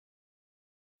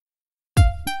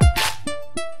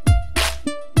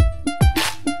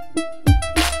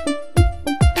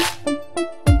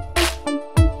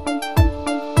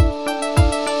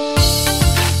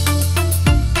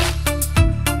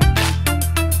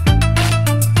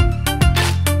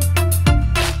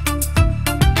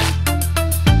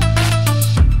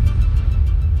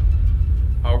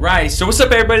So what's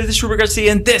up, everybody? This is Ruben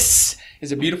Garcia, and this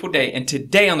is a beautiful day. And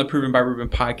today on the Proven by Ruben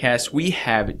podcast, we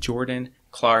have Jordan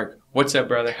Clark. What's up,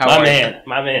 brother? How are you?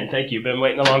 My man. Thank you. Been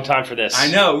waiting a long time for this.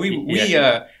 I know.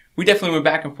 We definitely went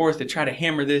back and forth to try to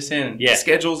hammer this in. Yeah.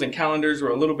 Schedules and calendars were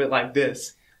a little bit like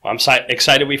this. Well, I'm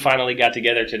excited we finally got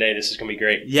together today. This is going to be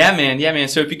great. Yeah, man.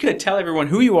 So if you could tell everyone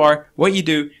who you are, what you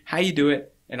do, how you do it,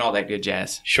 and all that good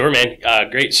jazz. Sure, man.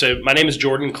 Great. So my name is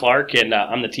Jordan Clark, and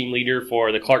I'm the team leader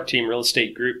for the Clark Team Real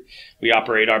Estate Group. We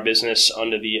operate our business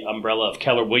under the umbrella of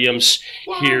Keller Williams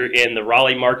here in the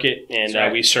Raleigh market, and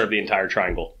right. We serve the entire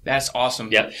triangle. That's awesome.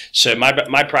 Yeah. So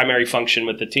my primary function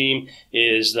with the team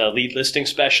is the lead listing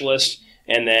specialist,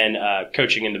 and then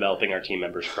coaching and developing our team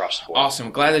members across the board. Awesome.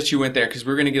 Glad that you went there because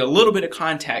we're going to get a little bit of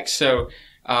context. So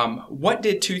what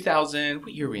did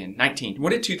 19? What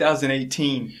did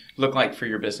 2018 look like for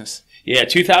your business? Yeah,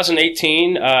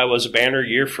 2018 was a banner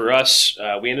year for us.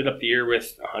 We ended up the year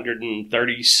with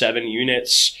 137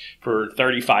 units for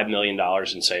 $35 million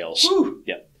in sales. Woo.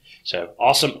 Yep. So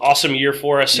awesome year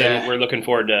for us, and we're looking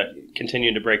forward to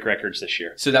continuing to break records this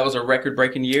year. So that was a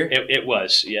record-breaking year? It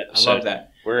was, yeah. I love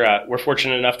that. We're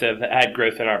fortunate enough to have had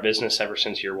growth in our business ever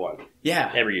since year one.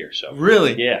 Yeah. Every year. So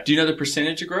really? Yeah. Do you know the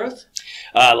percentage of growth?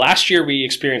 Last year we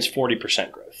experienced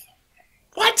 40% growth.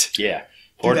 What? Yeah.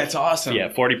 Dude, that's awesome. Yeah,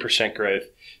 40% growth.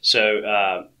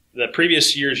 So the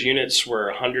previous year's units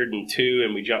were 102,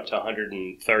 and we jumped to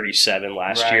 137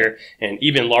 last year, and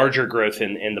even larger growth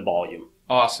in the volume.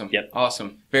 Awesome. Yep.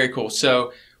 Awesome. Very cool.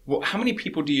 So how many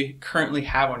people do you currently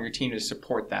have on your team to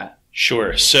support that?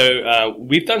 Sure. So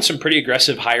we've done some pretty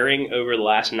aggressive hiring over the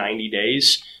last 90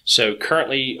 days. So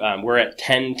currently we're at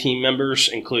 10 team members,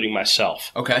 including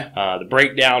myself. Okay. The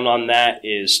breakdown on that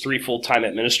is 3 full-time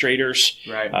administrators.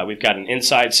 Right. We've got an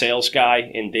inside sales guy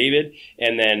in David,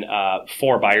 and then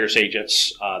 4 buyer's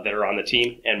agents that are on the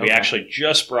team. And we actually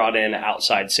just brought in an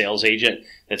outside sales agent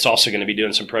that's also going to be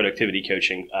doing some productivity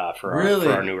coaching for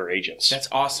our newer agents. That's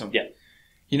awesome. Yeah.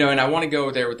 You know, and I want to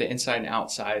go there with the inside and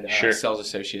outside sales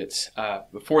associates.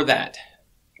 Before that,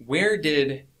 where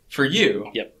did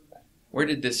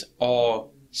this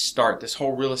all start, this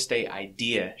whole real estate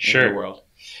idea in your world?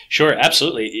 Sure,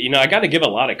 absolutely. You know, I got to give a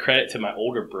lot of credit to my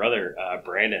older brother,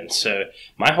 Brandon. So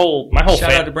my whole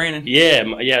shout out to Brandon.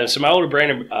 Yeah. So my older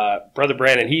brother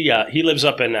Brandon, he lives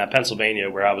up in Pennsylvania,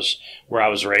 where I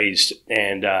was raised,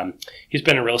 and he's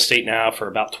been in real estate now for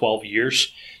about 12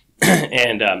 years.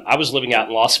 And I was living out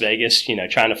in Las Vegas, you know,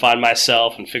 trying to find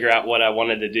myself and figure out what I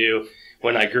wanted to do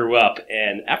when I grew up.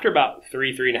 And after about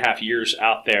 3.5 years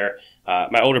out there,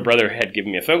 my older brother had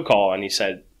given me a phone call, and he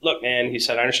said, "Look, man," he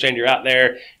said, "I understand you're out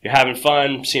there, you're having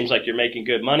fun, seems like you're making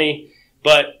good money,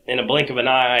 but in a blink of an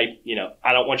eye, you know,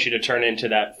 I don't want you to turn into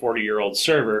that 40-year-old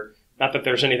server. Not that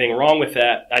there's anything wrong with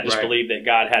that. I just believe that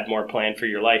God had more planned for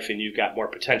your life, and you've got more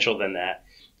potential than that."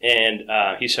 And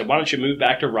he said, "Why don't you move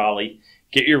back to Raleigh,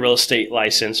 get your real estate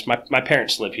license." My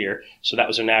parents live here, so that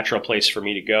was a natural place for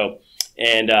me to go.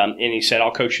 And he said,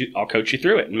 I'll coach you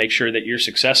through it and make sure that you're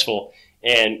successful."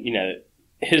 And, you know,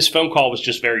 his phone call was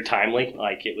just very timely.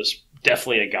 Like, it was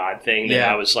definitely a God thing that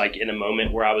I was like in a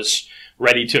moment where I was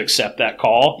ready to accept that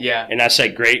call. Yeah. And I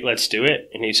said, "Great, let's do it."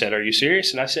 And he said, "Are you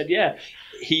serious?" And I said, "Yeah."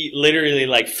 He literally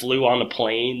like flew on a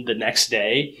plane the next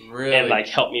day and like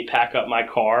helped me pack up my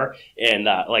car, and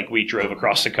like we drove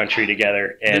across the country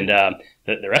together, and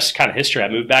the rest is kind of history. I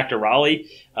moved back to Raleigh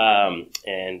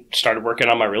and started working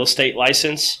on my real estate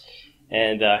license,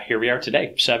 and here we are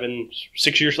today,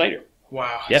 6 years later.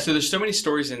 Wow. Yep. So there's so many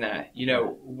stories in that. You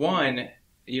know, one,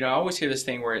 you know, I always hear this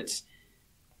thing where it's,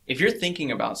 if you're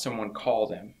thinking about someone, call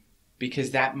them,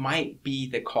 because that might be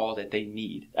the call that they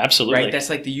need. Absolutely. Right? That's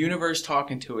like the universe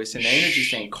talking to us, and the energy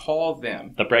saying, call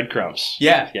them. The breadcrumbs.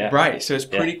 Yeah. Right. So it's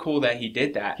pretty cool that he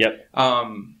did that. Yep.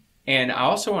 And I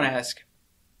also want to ask,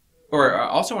 or I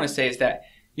also want to say is that,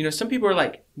 you know, some people are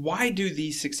like, why do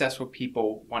these successful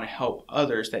people want to help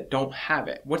others that don't have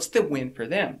it? What's the win for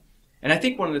them? And I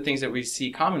think one of the things that we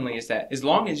see commonly is that as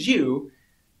long as you,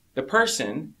 the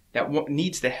person that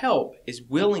needs the help, is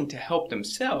willing to help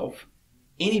themselves,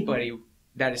 anybody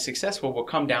that is successful will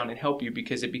come down and help you,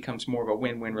 because it becomes more of a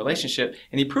win-win relationship.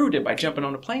 And he proved it by jumping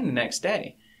on a plane the next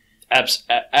day.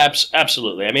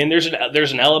 Absolutely. I mean, there's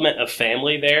an element of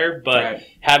family there, but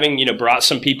having, you know, brought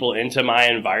some people into my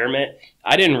environment,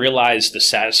 I didn't realize the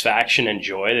satisfaction and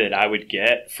joy that I would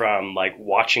get from like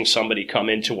watching somebody come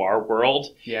into our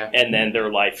world, and then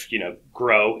their life, you know,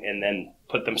 grow and then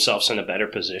put themselves in a better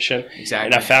position. Exactly.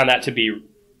 And I found that to be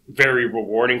very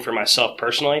rewarding for myself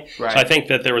personally. Right. So I think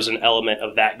that there was an element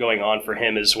of that going on for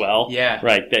him as well. Yeah.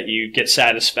 Right. That you get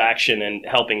satisfaction in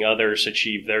helping others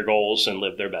achieve their goals and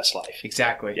live their best life.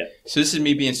 Exactly. Yeah. So this is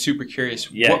me being super curious.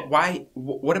 Yeah.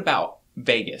 What about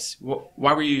Vegas?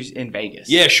 Why were you in Vegas?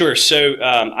 Yeah, sure. So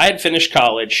I had finished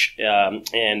college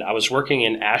and I was working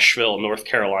in Asheville, North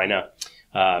Carolina.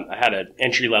 I had an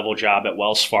entry-level job at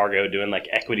Wells Fargo doing like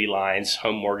equity lines,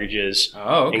 home mortgages,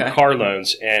 and car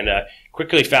loans. And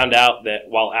quickly found out that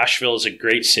while Asheville is a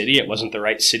great city, it wasn't the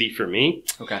right city for me.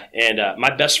 Okay. And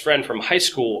my best friend from high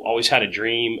school always had a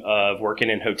dream of working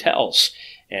in hotels.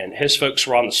 And his folks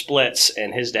were on the splits,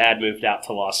 and his dad moved out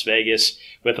to Las Vegas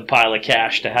with a pile of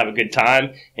cash to have a good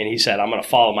time. And he said, I'm going to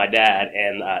follow my dad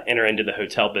and enter into the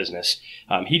hotel business.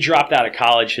 He dropped out of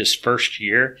college his first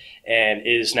year and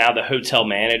is now the hotel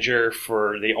manager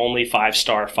for the only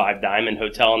 5-star, 5-diamond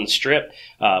hotel on the Strip,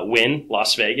 Wynn,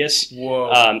 Las Vegas.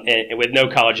 Whoa. And with no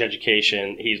college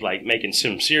education, he's like making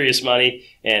some serious money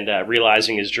and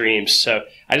realizing his dreams. So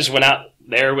I just went out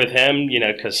there with him,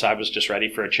 because I was just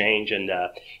ready for a change, and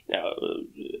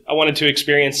I wanted to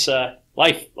experience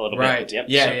life a little bit. Yep.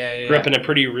 Yeah. Grew up in a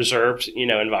pretty reserved,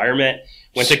 environment.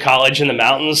 Went to college in the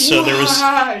mountains, so there was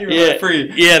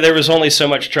free. Yeah, there was only so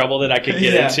much trouble that I could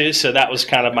get into. So that was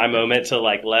kind of my moment to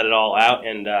like let it all out,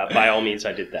 and by all means,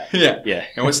 I did that. Yeah.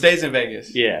 And what stays in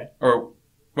Vegas? Yeah. Or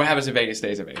what happens in Vegas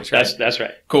stays in Vegas, right? That's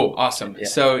right. Cool, awesome. Yeah.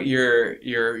 So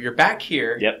you're back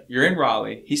here. Yep. You're in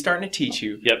Raleigh. He's starting to teach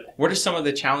you. Yep. What are some of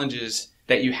the challenges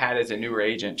that you had as a newer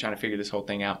agent trying to figure this whole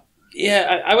thing out?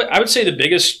 Yeah, I would say the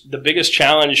biggest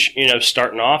challenge,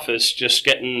 starting off is just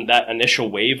getting that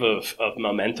initial wave of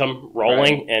momentum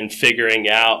rolling and figuring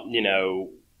out,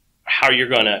 how you're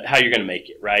gonna make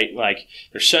it, right? Like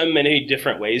there's so many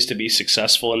different ways to be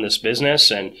successful in this business,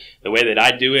 and the way that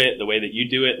I do it, the way that you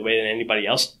do it, the way that anybody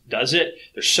else does it,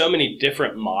 there's so many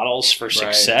different models for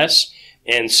success.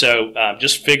 And so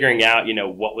just figuring out,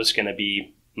 what was going to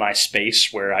be my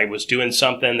space where I was doing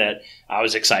something that I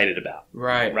was excited about.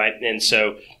 Right. And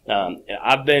so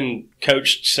I've been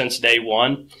coached since day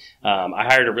one. I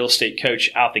hired a real estate coach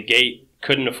out the gate.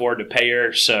 Couldn't afford to pay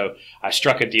her, so I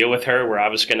struck a deal with her where I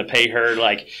was going to pay her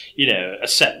a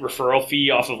set referral fee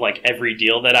off of like every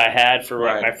deal that I had for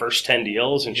like my first 10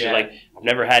 deals. And she's like, I've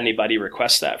never had anybody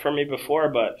request that from me before,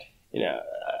 but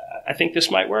I think this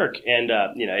might work. And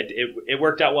it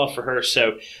worked out well for her.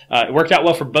 So it worked out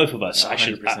well for both of us. I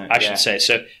should say.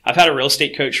 So I've had a real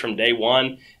estate coach from day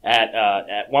one.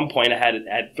 At one point, I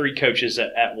had 3 coaches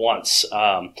at once.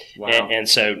 Wow. And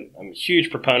so I'm a huge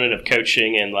proponent of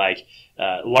coaching and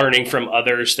learning from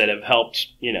others that have helped,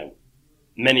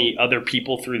 many other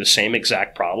people through the same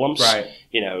exact problems. Right.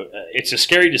 It's a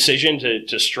scary decision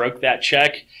to stroke that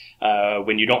check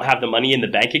when you don't have the money in the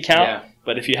bank account. Yeah.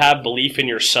 But if you have belief in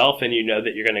yourself and you know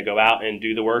that you're going to go out and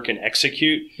do the work and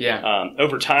execute,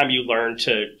 over time you learn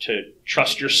to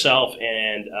trust yourself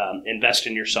and invest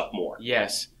in yourself more.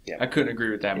 Yes. Yeah. I couldn't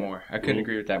agree with that more.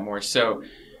 Agree with that more. So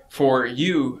for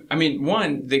you, I mean,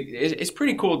 it's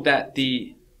pretty cool that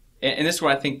and this is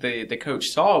what I think the coach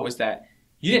saw was that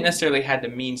you didn't necessarily have the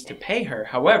means to pay her.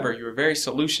 However, you were very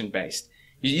solution-based.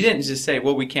 You didn't just say,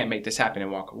 well, we can't make this happen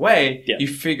and walk away. Yeah. You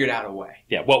figured out a way.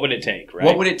 Yeah. What would it take, right?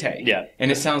 What would it take? Yeah.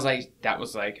 And it sounds like that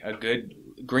was like a good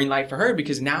green light for her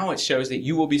because now it shows that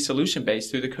you will be solution-based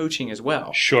through the coaching as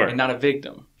well. Sure. And not a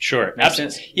victim. Sure. Makes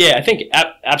sense? Yeah, I think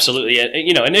absolutely.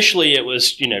 Initially it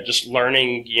was, just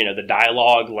learning, the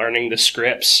dialogue, learning the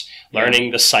scripts, learning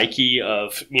the psyche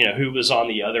of, who was on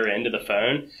the other end of the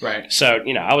phone. Right. So,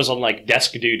 I was on like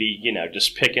desk duty,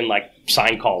 just picking like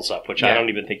sign calls up, which I don't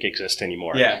even think exist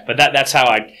anymore. Yeah. But that's how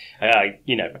I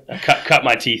cut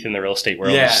my teeth in the real estate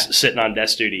world, sitting on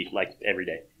desk duty like every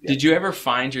day. Yeah. Did you ever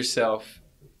find yourself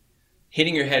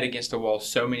hitting your head against the wall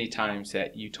so many times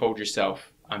that you told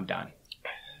yourself, I'm done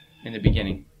in the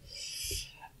beginning?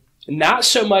 Not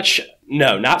so much.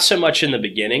 No, not so much in the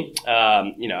beginning.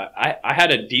 I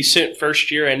had a decent first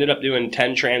year. I ended up doing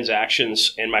 10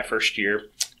 transactions in my first year.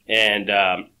 And,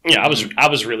 I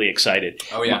was really excited.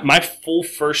 Oh, yeah. My full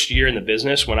first year in the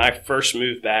business, when I first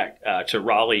moved back to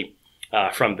Raleigh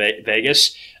from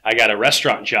Vegas, I got a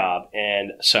restaurant job.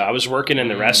 And so I was working in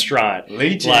the restaurant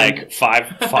like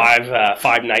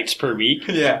five nights per week.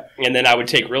 Yeah. And then I would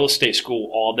take real estate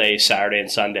school all day, Saturday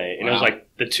and Sunday. And it was like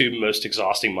the 2 most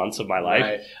exhausting months of my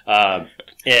life. Right.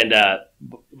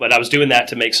 But I was doing that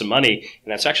to make some money.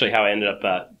 And that's actually how I ended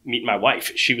up meeting my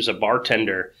wife. She was a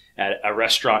bartender at a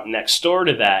restaurant next door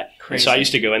to that. Crazy. And so I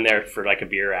used to go in there for like a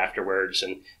beer afterwards,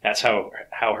 and that's how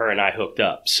her and I hooked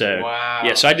up. So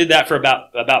so I did that for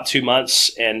about 2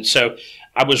 months. And so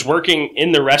I was working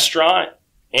in the restaurant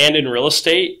and in real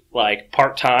estate, like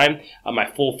part-time on my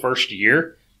full first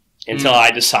year until I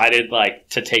decided like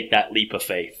to take that leap of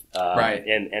faith. Right.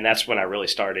 And that's when I really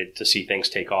started to see things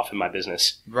take off in my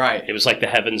business. Right. It was like the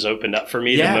heavens opened up for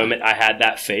me Yeah. the moment I had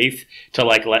that faith to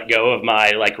like let go of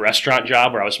my like restaurant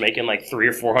job where I was making like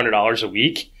 $300 or $400 a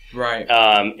week. Right.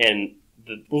 And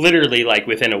literally like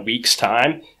within a week's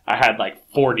time, I had like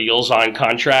 4 deals on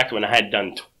contract when I had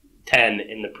done 10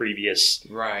 in the previous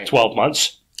 12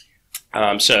 months.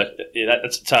 So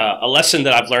that's a lesson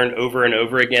that I've learned over and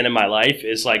over again in my life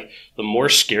is like the more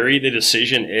scary the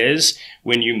decision is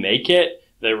when you make it,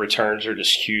 the returns are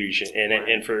just huge.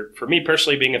 And for me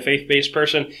personally, being a faith-based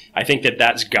person, I think that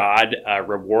that's God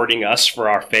rewarding us for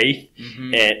our faith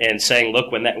and saying,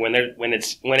 look, when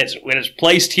it's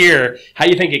placed here, how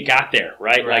do you think it got there,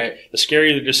 right? Like the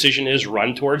scarier the decision is,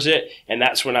 run towards it. And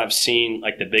that's when I've seen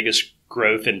like the biggest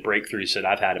growth and breakthroughs that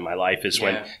I've had in my life is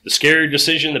when the scarier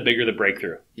decision, the bigger the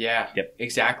breakthrough. Yeah, Yep.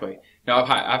 Exactly. No,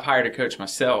 I've hired a coach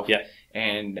myself. Yeah.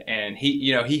 And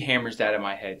he hammers that in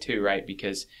my head too, right?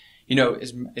 Because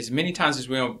as many times as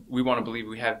we want to believe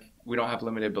we don't have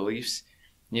limited beliefs,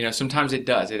 sometimes it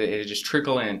does. It just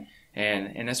trickle in,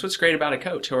 and that's what's great about a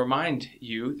coach. He'll remind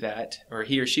you that, or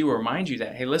he or she will remind you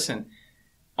that, hey, listen,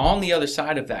 on the other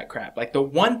side of that crap, like the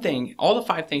one thing, all the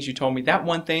 5 things you told me, that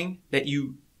one thing that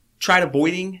you tried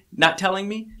avoiding, not telling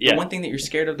me, the one thing that you're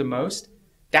scared of the most,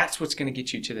 that's what's going to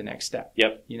get you to the next step.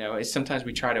 Yep. It's sometimes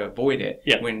we try to avoid it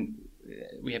when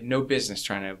we have no business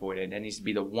trying to avoid it. That needs to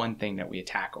be the one thing that we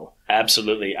tackle.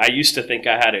 Absolutely. I used to think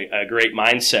I had a great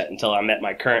mindset until I met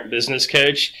my current business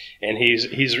coach, and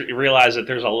he's realized that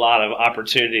there's a lot of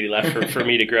opportunity left for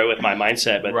me to grow with my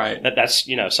mindset. But that's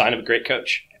a sign of a great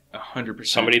coach. 100%.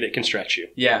 Somebody that can stretch you.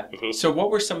 Yeah. So what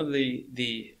were some of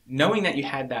the knowing that you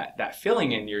had that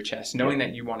feeling in your chest, knowing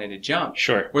that you wanted to jump?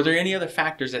 Sure. Were there any other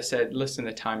factors that said, listen,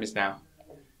 the time is now?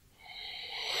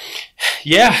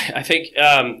 Yeah, I think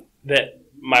that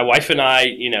my wife and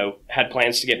I, had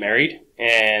plans to get married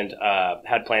and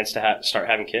had plans to start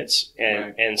having kids.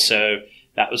 And so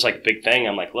that was like a big thing.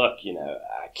 I'm like, look,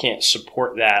 I can't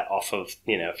support that off of,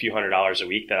 a few $100s a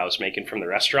week that I was making from the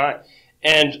restaurant.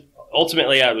 And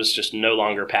ultimately, I was just no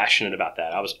longer passionate about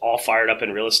that. I was all fired up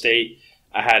in real estate.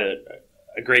 I had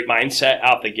a great mindset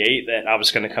out the gate that I was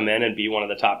going to come in and be one of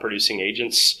the top producing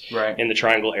agents in the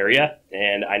Triangle area.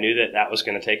 And I knew that was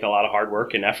going to take a lot of hard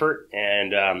work and effort.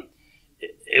 And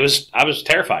I was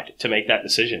terrified to make that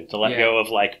decision, to let go of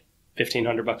like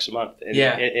 $1,500 a month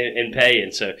in pay.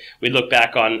 And so we look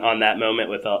back on that moment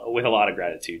with a lot of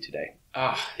gratitude today.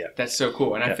 That's so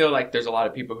cool. And I feel like there's a lot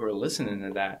of people who are listening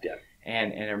to that. Yeah.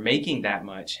 And are making that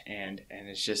much, and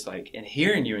it's just like, and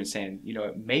hearing you and saying,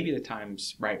 maybe the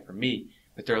time's right for me,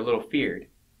 but they're a little feared.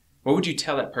 What would you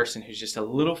tell that person who's just a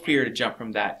little feared to jump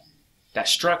from that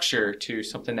structure to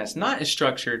something that's not as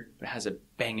structured but has a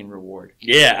banging reward?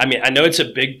 Yeah, I mean, I know it's a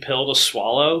big pill to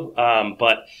swallow,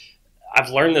 but I've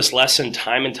learned this lesson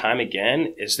time and time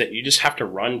again is that you just have to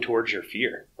run towards your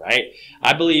fear, right?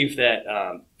 I believe that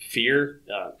fear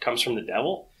comes from the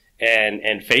devil.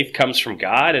 And faith comes from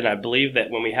God. And I believe that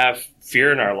when we have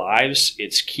fear in our lives,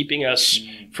 it's keeping us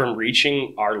from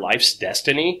reaching our life's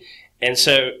destiny. And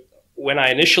so when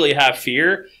I initially have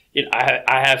fear,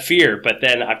 I have fear, but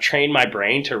then I've trained my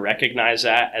brain to recognize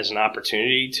that as an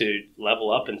opportunity to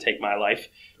level up and take my life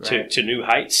to new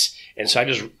heights. And so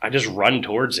I just run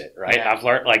towards it, right? Yeah. I've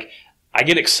learned, like, I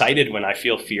get excited when I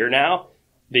feel fear now,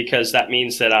 because that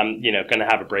means that I'm, going to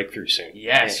have a breakthrough soon.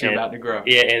 Yes, you're about to grow.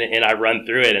 Yeah, and I run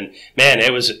through it, and man,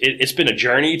 it's been a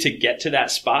journey to get to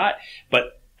that spot.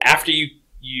 But after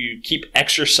you keep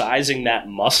exercising that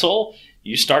muscle,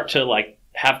 you start to like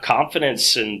have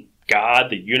confidence in God,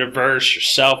 the universe,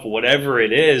 yourself, whatever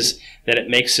it is, that it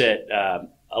makes it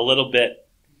a little bit.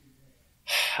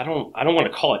 I don't want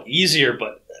to call it easier,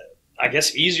 but I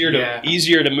guess easier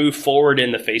to move forward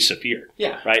in the face of fear.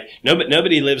 Yeah. Right.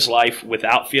 Nobody lives life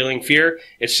without feeling fear.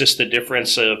 It's just the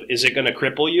difference of, is it going to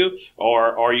cripple you,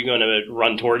 or are you going to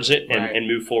run towards it and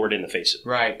move forward in the face of it?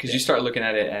 Right. Because you start looking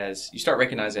at it you start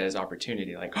recognizing it as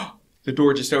opportunity. Like, oh, the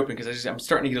door just opened, because I'm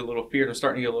starting to get a little feared. I'm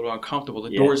starting to get a little uncomfortable.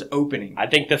 The door's opening. I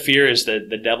think the fear is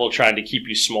the devil trying to keep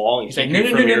you small and keep you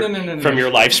no, from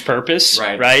your life's purpose.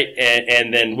 Right.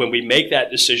 And then when we make that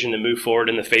decision to move forward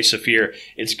in the face of fear,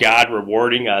 it's God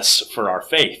rewarding us for our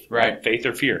faith. Right. Faith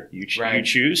or fear. You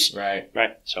choose. Right.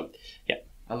 So, yeah.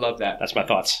 I love that. That's my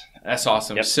thoughts. That's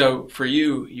awesome. Yep. So for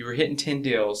you were hitting 10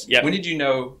 deals. Yep. When did you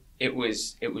know it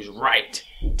was right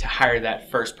to hire that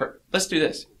first person? Let's do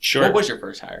this. Sure. What was your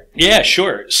first hire? Yeah,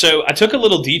 sure. So I took a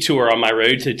little detour on my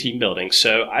road to team building.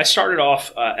 So I started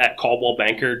off at Caldwell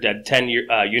Banker, did 10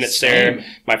 units there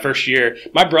my first year.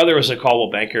 My brother was a Caldwell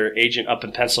Banker agent up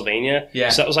in Pennsylvania. Yeah.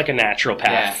 So that was like a natural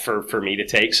path for me to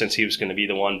take, since he was going to be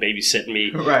the one babysitting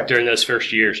me during those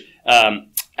first years.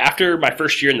 After my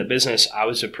first year in the business, I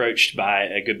was approached by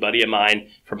a good buddy of mine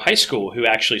from high school who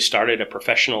actually started a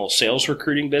professional sales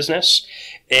recruiting business.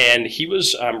 And he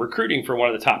was recruiting for one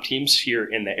of the top teams here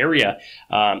in the area.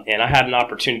 And I had an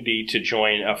opportunity to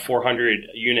join a 400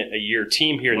 unit a year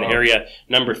team here in the area,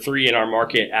 number 3 in our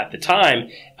market at the time,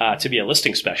 to be a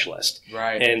listing specialist.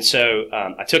 Right. And so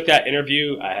I took that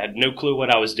interview. I had no clue what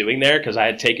I was doing there, because I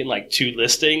had taken like 2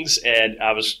 listings, and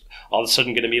I was all of a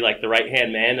sudden going to be like the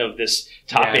right-hand man of this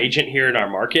top agent here in our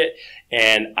market.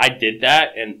 And I did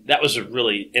that, and that was a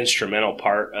really instrumental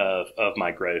part of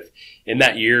my growth. In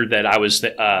that year that I was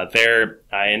there,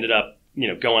 I ended up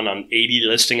going on 80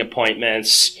 listing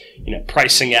appointments,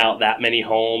 pricing out that many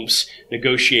homes,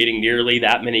 negotiating nearly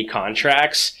that many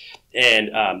contracts,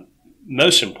 and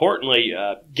most importantly,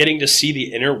 getting to see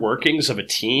the inner workings of a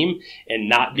team, and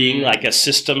not being like a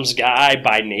systems guy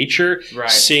by nature,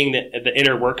 seeing the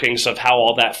inner workings of how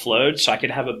all that flowed, so I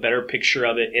could have a better picture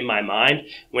of it in my mind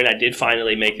when I did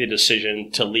finally make the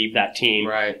decision to leave that team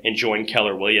and join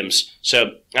Keller Williams.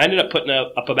 So I ended up putting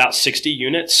up about 60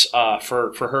 units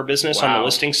for her business on the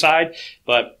listing side.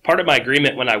 But part of my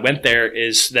agreement when I went there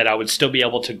is that I would still be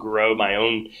able to grow my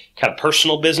own kind of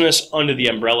personal business under the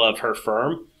umbrella of her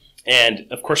firm. And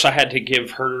of course, I had to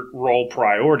give her role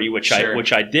priority, which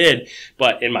I did.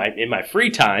 But in my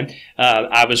free time,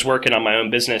 I was working on my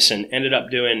own business, and ended up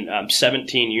doing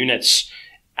 17 units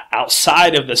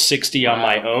outside of the 60 on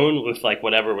my own, with like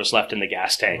whatever was left in the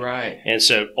gas tank. Right. And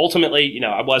so ultimately,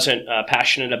 I wasn't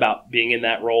passionate about being in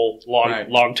that role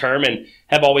long term, and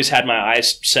have always had my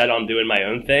eyes set on doing my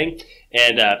own thing.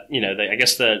 And I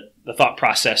guess the thought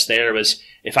process there was,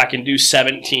 if I can do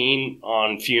 17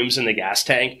 on fumes in the gas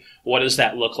tank, what does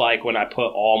that look like when I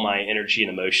put all my energy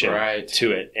and emotion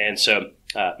to it? And so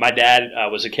my dad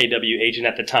was a KW agent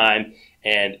at the time,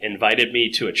 and invited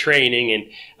me to a training. And,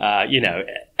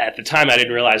 at the time I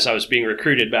didn't realize I was being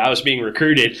recruited, but I was being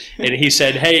recruited. And he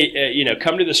said, hey,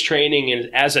 come to this training,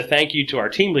 and as a thank you to our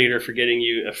team leader for getting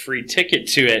you a free ticket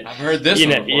to it. I've heard this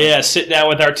one before. Yeah, sit down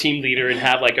with our team leader and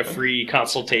have like a free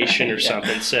consultation or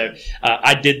something. So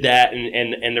I did that,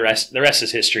 and the rest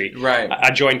is history. Right. I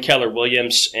joined Keller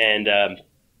Williams, and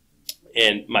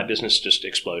my business just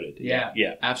exploded.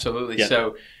 Yeah, absolutely. Yeah.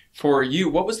 So for you,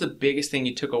 what was the biggest thing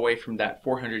you took away from that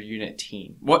 400 unit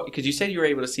team? Because you said you were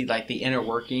able to see like the inner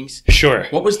workings. Sure.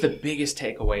 What was the biggest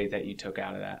takeaway that you took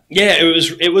out of that? Yeah,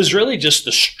 it was really just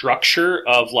the structure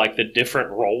of like the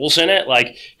different roles in it.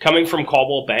 Like coming from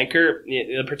Caldwell Banker,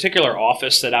 the particular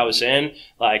office that I was in,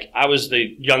 like I was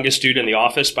the youngest dude in the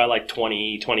office by like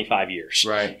 20, 25 years.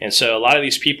 Right. And so a lot of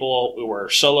these people who were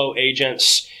solo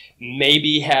agents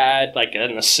maybe had like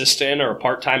an assistant or a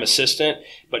part-time assistant,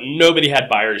 but nobody had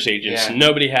buyer's agents. Yeah.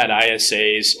 Nobody had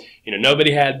ISAs.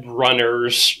 Nobody had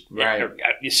runners. Right.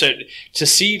 So to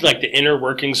see like the inner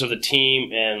workings of the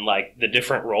team, and like the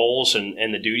different roles and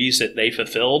the duties that they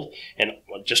fulfilled, and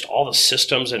just all the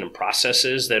systems and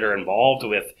processes that are involved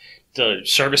with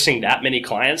servicing that many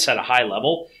clients at a high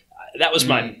level. That was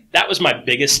my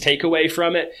biggest takeaway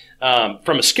from it.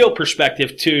 From a skill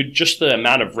perspective, too, just the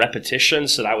amount of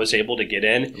repetitions that I was able to get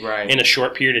in a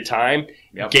short period of time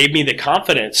gave me the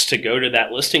confidence to go to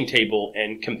that listing table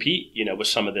and compete, with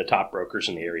some of the top brokers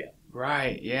in the area.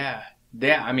 Right. Yeah.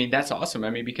 Yeah. I mean, that's awesome. I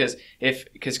mean, because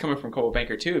coming from Coldwell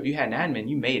Banker too, if you had an admin,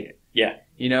 you made it. Yeah.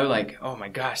 Like, oh my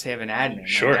gosh, they have an admin.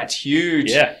 Sure. Like, that's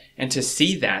huge. Yeah. And to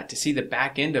see the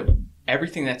back end of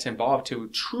everything that's involved to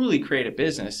truly create a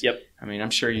business. Yep. I mean, I'm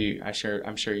sure you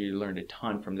learned a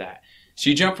ton from that. So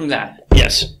you jump from that.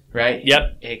 Yes. Right?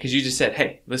 Yep. Because you just said,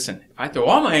 hey, listen, if I throw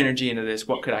all my energy into this,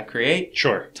 what could I create?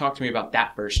 Sure. Talk to me about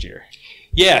that first year.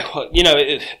 Yeah. Well,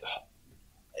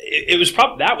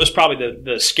 that was probably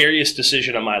the scariest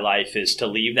decision of my life, is to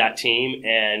leave that team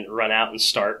and run out and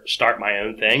start my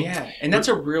own thing. Yeah, and that's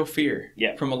a real fear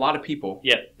from a lot of people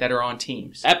that are on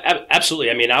teams. Absolutely.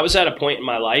 I mean, I was at a point in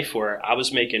my life where I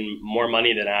was making more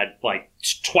money than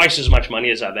twice as much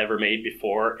money as I've ever made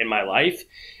before in my life.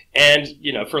 And,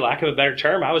 for lack of a better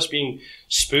term, I was being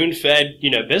spoon-fed,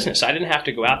 business. I didn't have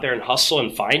to go out there and hustle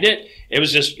and find it. It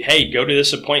was just, hey, go to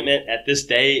this appointment at this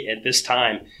day, at this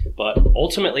time. But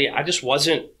ultimately, I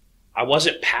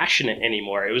wasn't passionate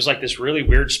anymore. It was like this really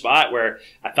weird spot where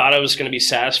I thought I was going to be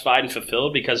satisfied and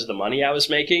fulfilled because of the money I was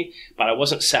making, but I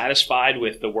wasn't satisfied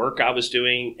with the work I was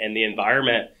doing and the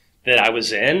environment that I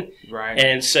was in. Right.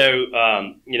 And so,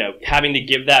 having to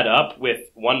give that up with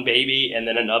one baby and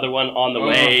then another one on the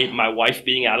way, my wife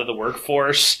being out of the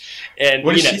workforce, and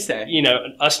what did she say?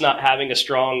 Us not having a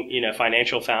strong,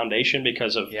 financial foundation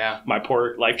because of my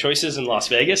poor life choices in Las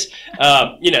Vegas.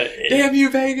 Damn you,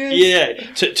 Vegas! Yeah,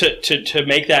 to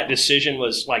make that decision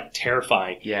was like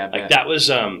terrifying. Yeah, like that was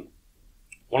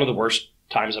one of the worst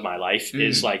times of my life.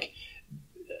 Is like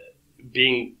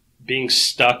being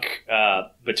stuck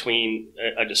between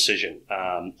a decision.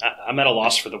 I'm at a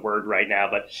loss for the word right now,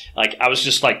 but like I was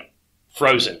just like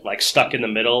frozen, like stuck in the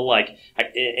middle.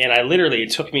 It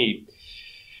took me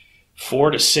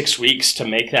 4 to 6 weeks to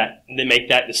make that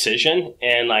decision,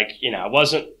 and I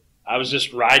was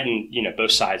just riding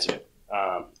both sides of it.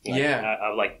 I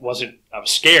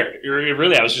was scared.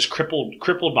 Really, I was just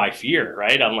crippled by fear,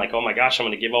 right? I'm like, oh my gosh, I'm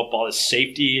going to give up all this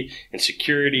safety and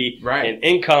security and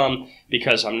income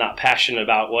because I'm not passionate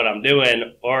about what I'm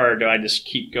doing, or do I just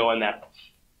keep going that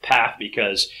path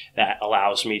because that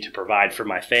allows me to provide for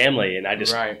my family? And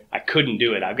I couldn't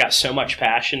do it. I've got so much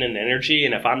passion and energy,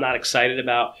 and if I'm not excited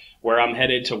about where I'm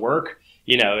headed to work,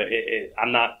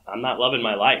 I'm not loving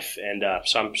my life. And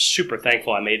so I'm super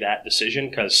thankful I made that decision,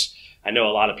 because I know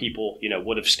a lot of people,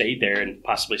 would have stayed there and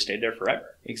possibly stayed there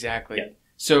forever. Exactly. Yeah.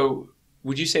 So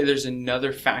would you say there's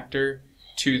another factor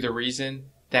to the reason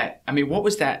that, what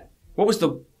was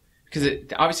because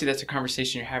obviously that's a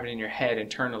conversation you're having in your head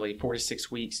internally, 4 to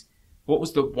 6 weeks. What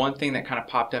was the one thing that kind of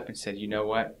popped up and said, you know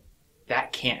what,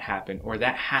 that can't happen, or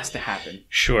that has to happen?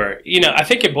 Sure. I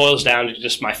think it boils down to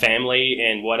just my family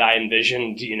and what I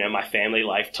envisioned, my family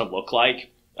life to look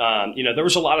like. There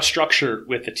was a lot of structure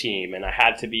with the team, and I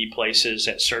had to be places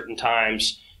at certain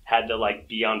times, had to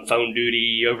be on phone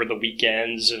duty over the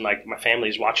weekends, and my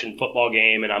family's watching football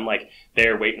game, and I'm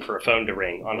there waiting for a phone to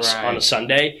ring on a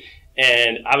Sunday.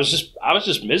 And I was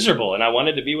just miserable, and I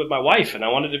wanted to be with my wife, and I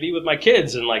wanted to be with my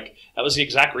kids. And that was the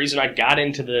exact reason I got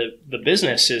into the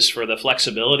business, is for the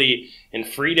flexibility and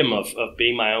freedom of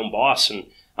being my own boss. And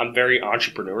I'm very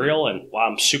entrepreneurial, and while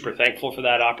I'm super thankful for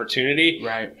that opportunity,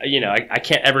 I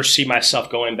can't ever see myself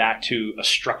going back to a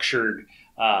structured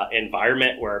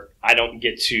environment where I don't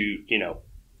get to,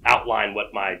 outline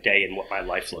what my day and what my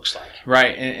life looks like.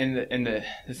 Right. And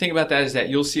the thing about that is that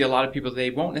you'll see a lot of people, they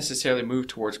won't necessarily move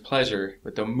towards pleasure,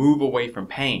 but they'll move away from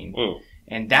pain.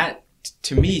 And that,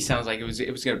 to me, sounds like it was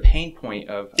a pain point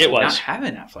of not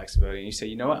having that flexibility. And you say,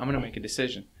 you know what, I'm going to make a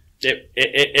decision.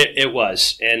 It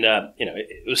was. And,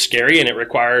 it was scary, and it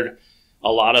required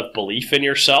a lot of belief in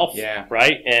yourself. Yeah.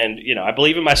 Right. And, I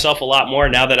believe in myself a lot more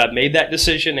now that I've made that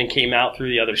decision and came out through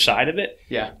the other side of it.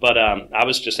 Yeah. But I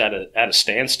was just at a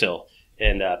standstill,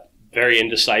 and very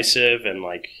indecisive, and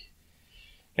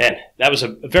man, that was a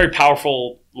very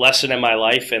powerful lesson in my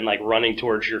life, and running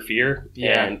towards your fear.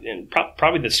 Yeah. And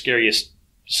probably the scariest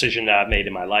decision that I've made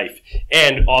in my life,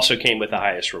 and also came with the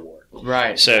highest reward.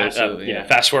 Right. So,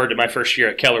 fast forward to my first year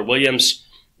at Keller Williams.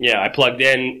 I plugged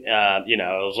in, I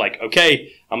was like,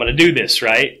 okay, I'm going to do this,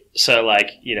 right? So,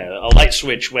 a light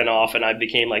switch went off, and I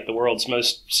became, the world's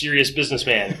most serious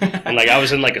businessman. And, I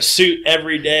was in, a suit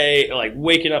every day,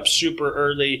 waking up super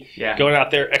early, going out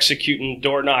there, executing,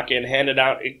 door knocking, handing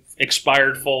out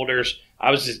expired folders. I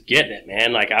was just getting it,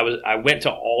 man. I went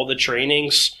to all the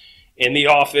trainings in the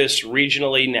office,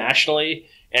 regionally, nationally,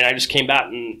 and I just came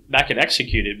back and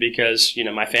executed because,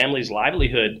 my family's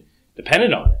livelihood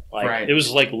depended on it. It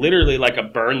was literally a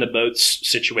burn the boats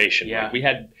situation. Yeah. We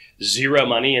had zero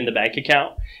money in the bank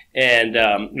account, and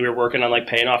we were working on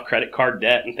paying off credit card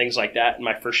debt and things like that in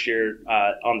my first year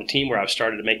on the team where I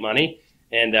started to make money.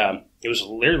 And it was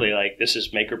literally this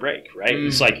is make or break, right?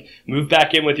 It's move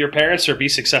back in with your parents or be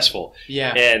successful.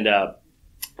 Yeah. And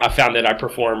I found that I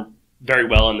perform very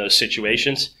well in those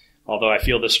situations. Although I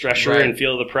feel the stressor and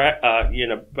feel the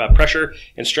pressure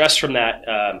and stress from that,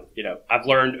 I've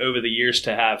learned over the years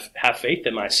to have faith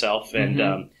in myself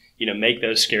and make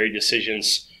those scary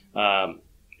decisions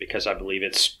because I believe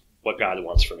it's what God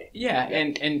wants for me. Yeah.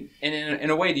 And in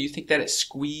a way, do you think that it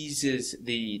squeezes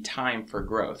the time for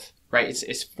growth? Right.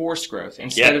 It's forced growth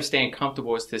instead of staying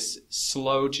comfortable. It's this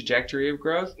slow trajectory of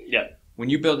growth. Yeah. When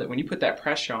you put that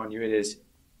pressure on you, it is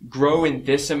grow in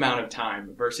this amount of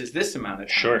time versus this amount of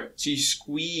time. Sure. So you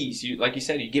squeeze, like you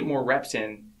said, you get more reps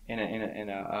in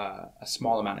a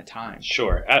small amount of time.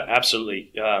 Sure,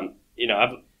 absolutely.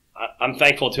 I'm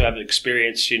thankful to have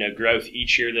experienced growth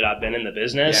each year that I've been in the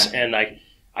business, and I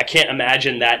can't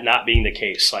imagine that not being the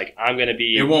case. I'm going to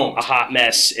be a hot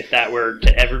mess if that were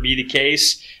to ever be the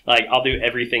case. I'll do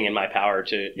everything in my power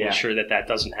to ensure that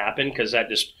doesn't happen, because that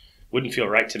just wouldn't feel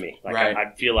right to me.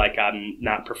 I feel like I'm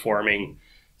not performing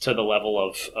to the level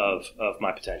of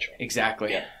my potential.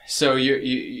 Exactly. Yep. So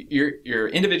you're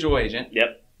individual agent.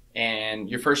 Yep. And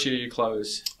your first year you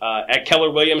close? At Keller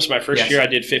Williams, my first year I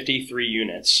did 53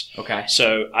 units. Okay.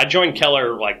 So I joined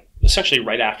Keller like essentially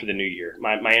right after the new year.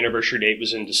 My anniversary date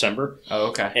was in December. Oh,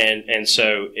 okay. And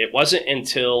so it wasn't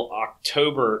until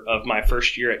October of my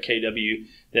first year at KW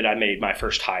that I made my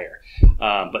first hire.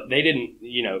 But they didn't,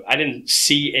 I didn't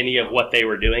see any of what they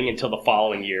were doing until the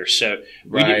following year. So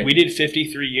we did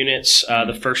 53 units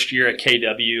the first year at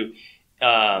KW.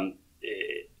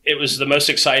 It was the most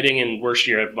exciting and worst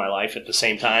year of my life at the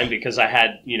same time because I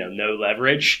had, no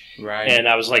leverage. Right. And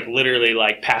I was like literally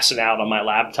like passing out on my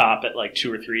laptop at like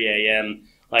 2 or 3 a.m.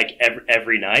 like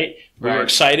every night. We were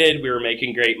excited. We were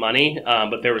making great money,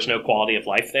 but there was no quality of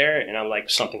life there. And I'm like,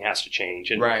 something has to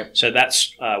change. And so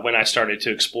that's when I started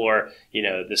to explore,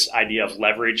 this idea of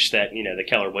leverage that, the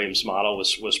Keller Williams model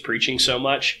was preaching so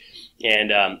much.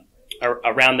 And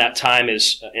around that time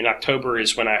in October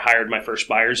is when I hired my first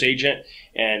buyer's agent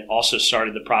and also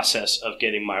started the process of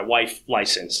getting my wife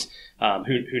licensed,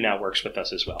 who now works with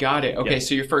us as well. Got it. Okay, yep.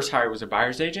 So your first hire was a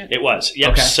buyer's agent? It was,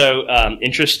 yep. Okay. So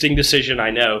interesting decision,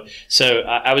 I know. So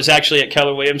I was actually at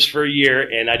Keller Williams for a year,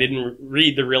 and I didn't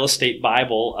read the real estate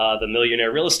Bible, the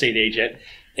Millionaire Real Estate Agent.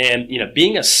 And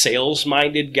being a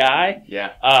sales-minded guy,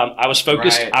 I was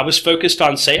focused. I was focused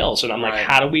on sales, and I'm like,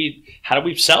 how do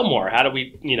we sell more? How do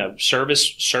we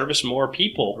service more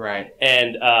people? Right.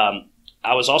 And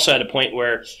I was also at a point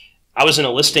where I was in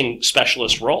a listing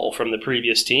specialist role from the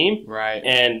previous team, right?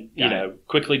 And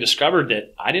quickly discovered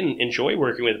that I didn't enjoy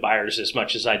working with buyers as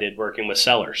much as I did working with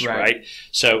sellers, right?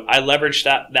 So I leveraged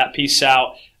that piece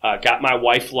out. Got my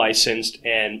wife licensed,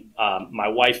 and my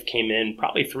wife came in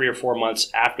probably 3 or 4 months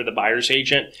after the buyer's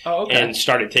agent and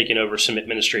started taking over some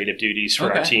administrative duties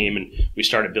for our team, and we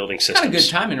started building systems. Kind of good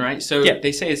timing, right? So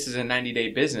they say this is a 90-day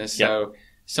business, so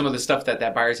some of the stuff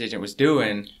that buyer's agent was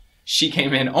doing, she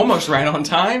came in almost right on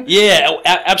time? Yeah,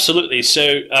 absolutely.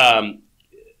 So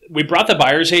we brought the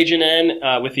buyer's agent in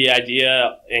with the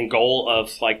idea and goal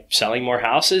of like selling more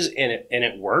houses, and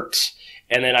it worked.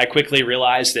 And then I quickly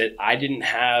realized that I didn't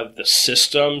have the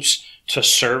systems to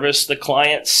service the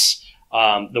clients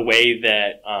the way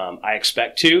that I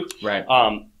expect to. Right.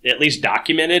 At least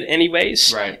documented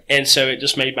anyways. Right. And so it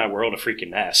just made my world a freaking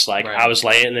mess. Like I was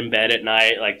laying in bed at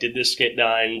night, like, did this get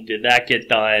done? Did that get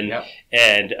done? Yep.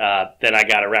 And then I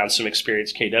got around some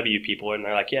experienced KW people, and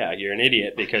they're like, yeah, you're an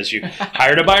idiot because you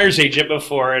hired a buyer's agent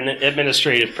before an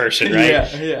administrative person, right?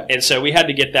 Yeah. And so we had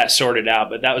to get that sorted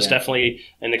out. But that was definitely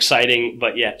an exciting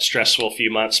but yet stressful few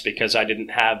months because I didn't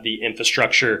have the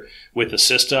infrastructure with the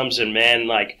systems. And man,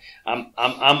 like I'm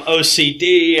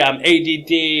OCD, I'm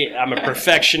ADD, I'm a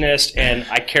perfectionist, and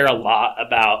I care a lot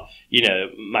about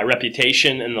my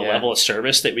reputation and the level of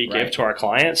service that we give to our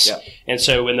clients. Yep. And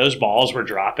so when those balls were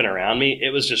dropping around me, it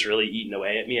was just really eating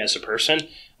away at me as a person.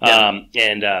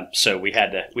 So we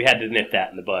had to nip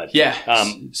that in the bud. Yeah.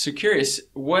 So curious,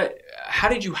 how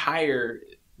did you hire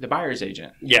the buyer's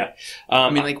agent? Yeah. I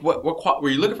mean, like, what were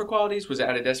you looking for qualities? Was it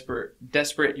out of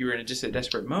desperate? You were in just a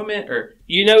desperate moment, or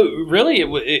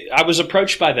really, I was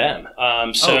approached by them.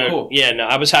 Cool. Yeah, no,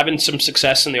 I was having some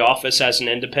success in the office as an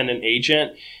independent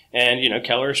agent, and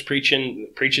Keller's preaching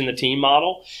the team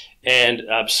model, and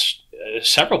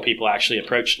several people actually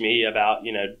approached me about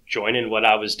joining what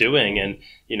I was doing, and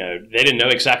they didn't know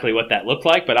exactly what that looked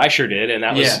like, but I sure did, and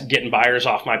that was getting buyers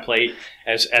off my plate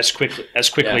as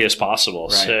quickly as possible.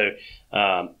 Right. So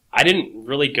I didn't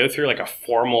really go through like a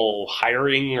formal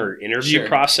hiring or interview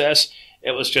process.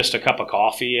 It was just a cup of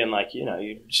coffee and like,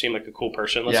 you seem like a cool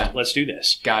person. Let's do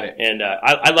this. Got it. And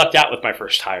I lucked out with my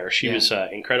first hire. She was an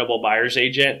incredible buyer's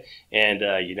agent, and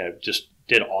just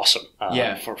did awesome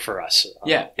for us.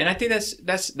 And I think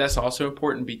that's also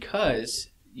important because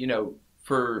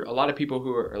for a lot of people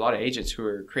a lot of agents who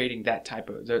are creating that type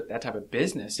of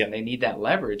business and they need that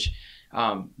leverage,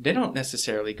 they don't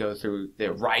necessarily go through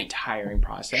the right hiring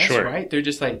process, right? They're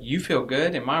just like, you feel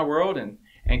good in my world and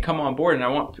come on board. And I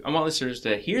want listeners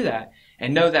to hear that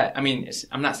and know that. I mean,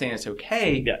 I'm not saying it's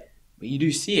okay, but you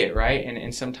do see it, right?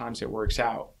 And sometimes it works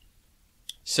out.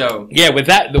 So with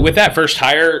that first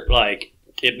hire, like,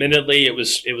 admittedly, it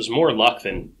was more luck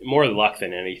than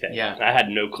anything. Yeah. I had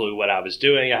no clue what I was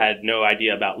doing. I had no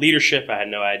idea about leadership. I had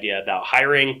no idea about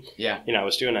hiring. Yeah. I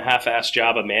was doing a half-assed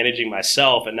job of managing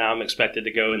myself, and now I'm expected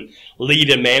to go and lead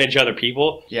and manage other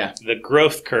people. Yeah. The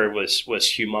growth curve was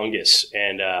humongous,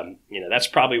 and that's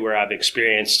probably where I've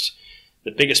experienced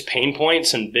the biggest pain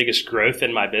points and biggest growth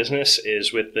in my business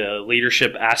is with the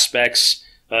leadership aspects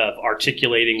of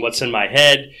articulating what's in my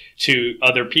head to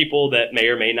other people that may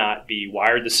or may not be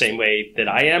wired the same way that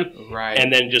I am. Right.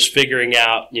 And then just figuring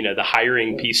out, you know, the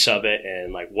hiring piece of it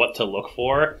and like what to look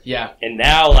for. Yeah. And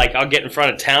now like I'll get in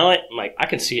front of talent and like I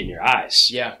can see it in your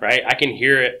eyes. Yeah. Right. I can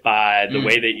hear it by the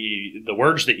way that the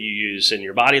words that you use and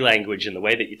your body language and the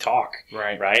way that you talk.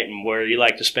 Right. Right. And where you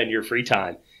like to spend your free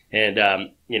time.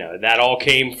 And, you know, that all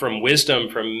came from wisdom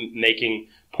from making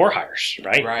poor hires,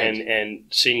 right? And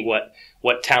seeing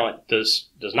what talent does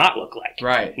not look like.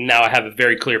 Right. And now I have a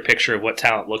very clear picture of what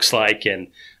talent looks like, and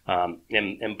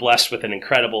am blessed with an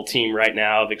incredible team right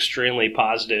now of extremely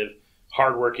positive,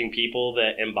 hardworking people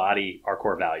that embody our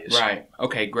core values. Right.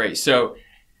 Okay, great. So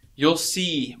you'll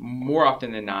see more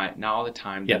often than not all the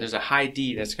time, that there's a high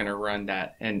D that's going to run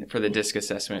that, and for the DISC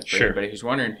assessment, for everybody who's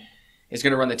wondering, is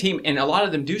going to run the team. And a lot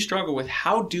of them do struggle with,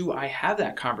 how do I have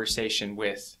that conversation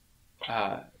with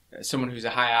someone who's a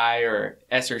high I or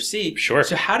S or C? Sure.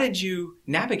 So how did you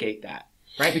navigate that?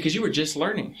 Right, because you were just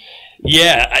learning.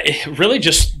 Yeah, really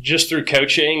just through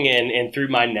coaching and through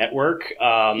my network.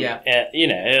 And, you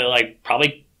know, like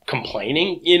probably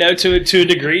complaining, you know, to a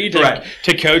degree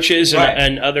to coaches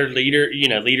and other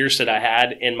leaders that I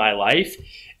had in my life.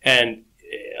 And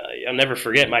I'll never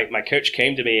forget, my coach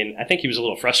came to me, and I think he was a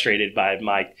little frustrated by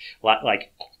my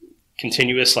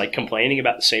continuous complaining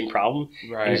about the same problem.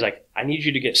 Right. And he's like, I need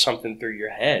you to get something through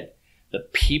your head. The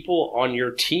people on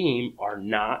your team are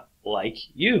not like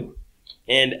you.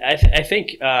 And I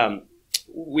think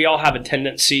we all have a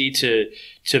tendency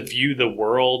to view the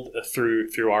world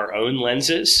through our own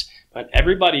lenses, but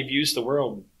everybody views the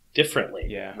world differently.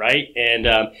 Yeah. Right. And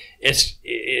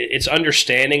it's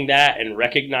understanding that and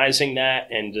recognizing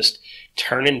that and just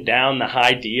turning down the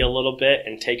high D a little bit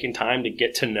and taking time to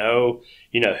get to know,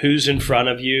 you know, who's in front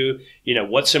of you, you know,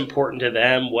 what's important to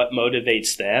them, what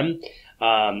motivates them.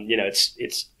 You know,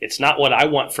 it's not what I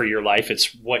want for your life.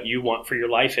 It's what you want for your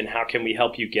life, and how can we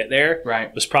help you get there?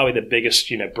 Right. Was probably the biggest,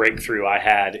 you know, breakthrough I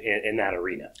had in that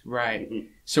arena. Right. Mm-hmm.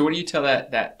 So what do you tell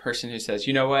that person who says,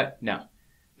 you know what? No,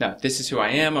 this is who I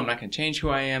am. I'm not going to change who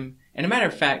I am. And a matter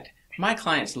of fact, my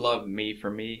clients love me for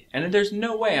me, and there's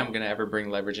no way I'm going to ever bring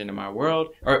leverage into my world,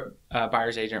 or a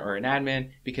buyer's agent or an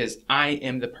admin, because I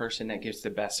am the person that gives the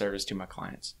best service to my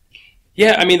clients.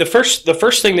 Yeah, I mean, the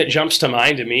first thing that jumps to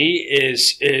mind to me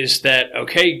is that,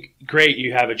 okay, great,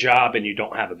 you have a job and you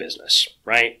don't have a business,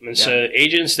 right? And so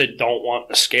agents that don't want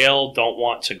to scale, don't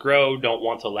want to grow, don't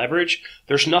want to leverage,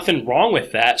 there's nothing wrong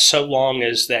with that so long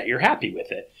as that you're happy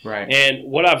with it. Right. And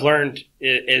what I've learned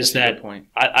is that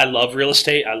I love real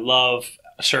estate. I love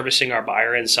servicing our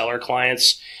buyer and seller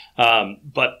clients.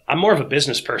 But I'm more of a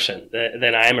business person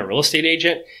than I am a real estate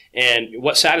agent. And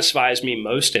what satisfies me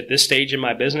most at this stage in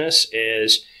my business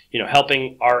is, you know,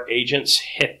 helping our agents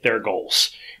hit their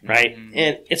goals, right? Mm-hmm.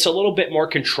 And it's a little bit more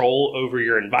control over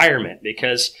your environment,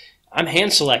 because I'm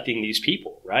hand selecting these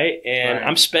people, right? And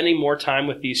I'm spending more time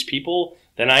with these people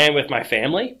than I am with my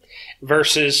family,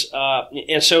 versus,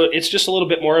 and so it's just a little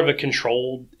bit more of a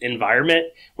controlled environment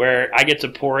where I get to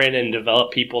pour in and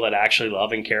develop people that I actually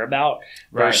love and care about,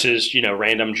 versus, you know,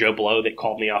 random Joe Blow that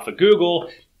called me off of Google.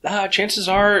 Chances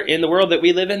are, in the world that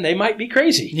we live in, they might be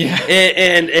crazy. Yeah.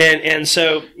 And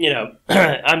so, you know,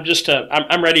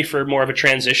 I'm ready for more of a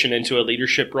transition into a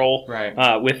leadership role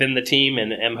within the team,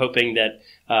 and I'm hoping that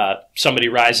somebody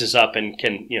rises up and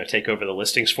can, you know, take over the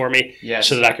listings for me,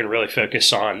 so that I can really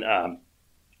focus on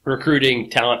recruiting,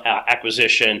 talent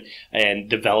acquisition, and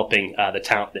developing the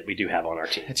talent that we do have on our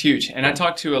team. It's huge. And I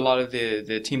talk to a lot of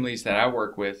the team leads that I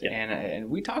work with, and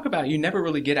we talk about, you never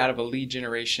really get out of a lead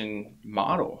generation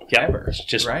model ever.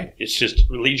 It's just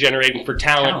lead generating for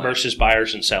talent versus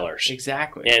buyers and sellers.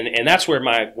 Exactly. And that's where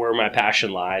my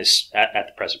passion lies at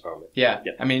the present moment. Yeah.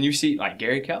 I mean, you see, like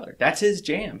Gary Keller, that's his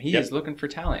jam. He is looking for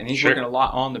talent, and he's working a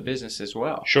lot on the business as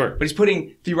well. Sure. But he's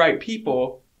putting the right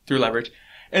people through leverage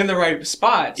in the right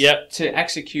spots to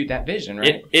execute that vision,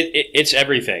 right? It's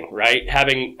everything, right?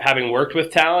 Having worked with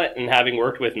talent and having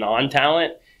worked with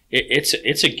non-talent,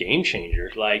 it's a game changer.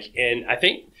 And I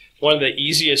think one of the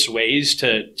easiest ways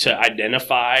to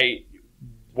identify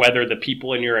whether the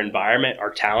people in your environment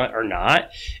are talent or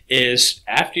not is,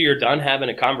 after you're done having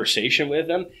a conversation with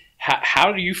them,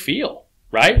 how do you feel?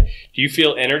 Right? Do you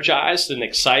feel energized and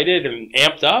excited and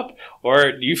amped up,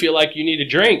 or do you feel like you need a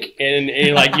drink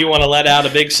and like you want to let out a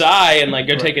big sigh and like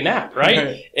go take a nap?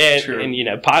 Right? And you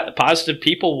know, positive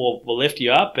people will lift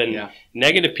you up, and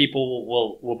negative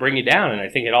people will bring you down. And I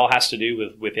think it all has to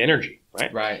do with energy,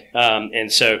 right? Right.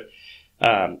 And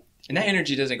that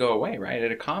energy doesn't go away, right?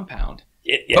 It'll compound.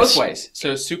 Both ways.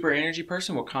 So a super energy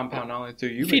person will compound not only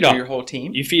through you, but through your whole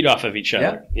team. You feed off of each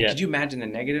other. Yeah. Could you imagine the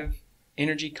negative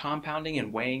energy compounding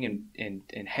and weighing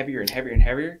and heavier and heavier and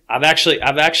heavier? I've actually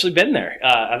been there.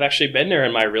 I've actually been there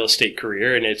in my real estate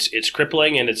career, and it's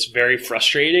crippling and it's very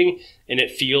frustrating and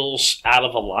it feels out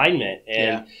of alignment.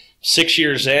 And 6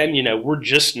 years in, we're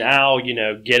just now,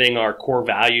 getting our core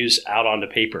values out onto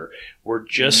paper. We're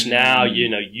just now,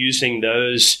 using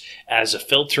those as a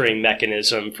filtering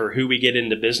mechanism for who we get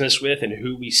into business with and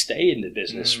who we stay into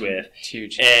business with. It's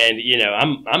huge. And,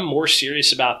 I'm more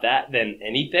serious about that than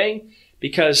anything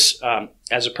because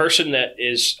as a person that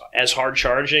is as hard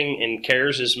charging and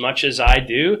cares as much as I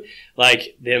do,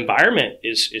 like the environment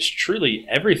is truly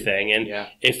everything. And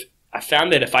if I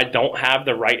found that if I don't have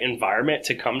the right environment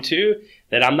to come to,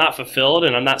 that I'm not fulfilled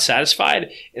and I'm not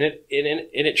satisfied, and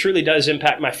it truly does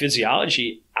impact my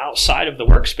physiology outside of the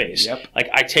workspace. Like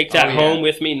I take that home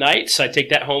with me nights, I take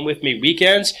that home with me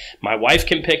weekends. My wife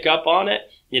can pick up on it.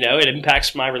 It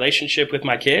impacts my relationship with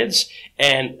my kids,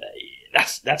 and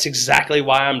that's exactly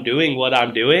why I'm doing what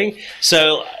I'm doing.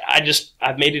 So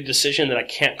I've made a decision that I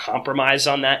can't compromise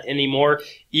on that anymore,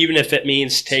 even if it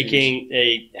means taking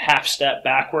a half step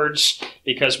backwards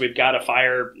because we've got to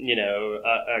fire,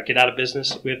 get out of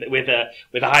business with a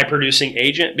high producing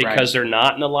agent because they're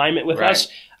not in alignment with us.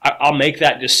 I'll make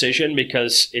that decision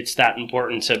because it's that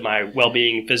important to my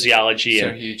well-being, physiology,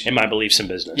 and my beliefs in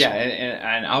business. Yeah,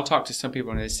 and I'll talk to some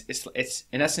people, and it's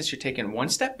in essence you're taking one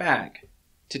step back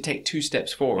to take two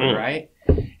steps forward, right?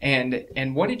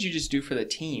 And what did you just do for the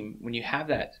team when you have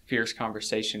that fierce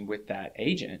conversation with that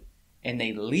agent and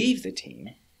they leave the team,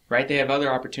 right? They have other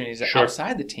opportunities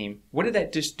outside the team. What did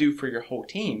that just do for your whole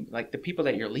team? Like the people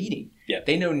that you're leading,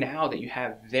 they know now that you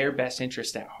have their best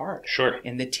interest at heart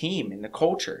in the team, in the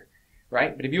culture,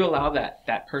 right? But if you allow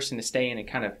that person to stay in and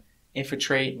kind of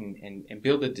infiltrate and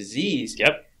build a disease,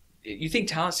 you think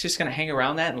talent's just going to hang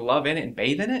around that and love in it and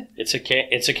bathe in it? It's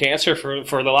a cancer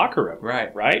for the locker room,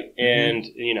 right? And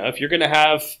if you're going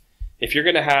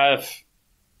to have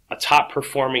a top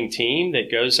performing team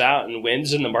that goes out and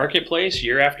wins in the marketplace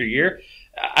year after year,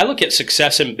 I look at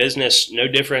success in business no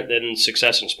different than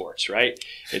success in sports, right?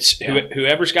 It's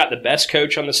whoever's got the best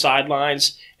coach on the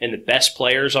sidelines and the best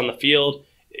players on the field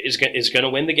is going to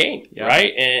win the game,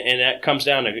 right? And that comes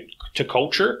down to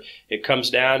culture. It comes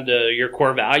down to your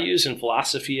core values and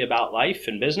philosophy about life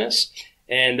and business.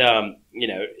 And,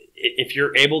 if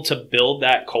you're able to build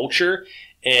that culture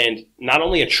and not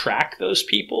only attract those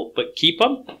people, but keep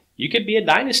them, you could be a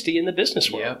dynasty in the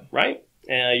business world, right?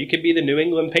 You could be the New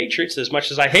England Patriots, as much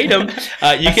as I hate them.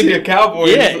 You could be a Cowboy.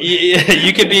 Yeah,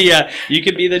 you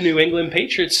could be the New England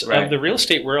Patriots of the real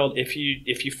estate world if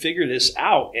you figure this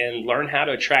out and learn how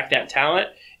to attract that talent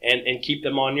and keep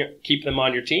them on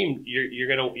your team. You're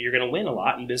gonna win a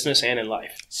lot in business and in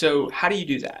life. So how do you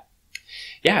do that?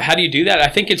 Yeah, how do you do that? I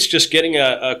think it's just getting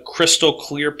a crystal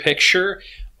clear picture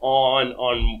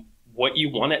on what you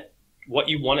want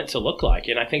it to look like.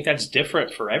 And I think that's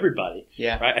different for everybody.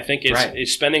 Right. I think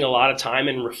it's spending a lot of time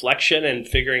in reflection and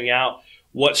figuring out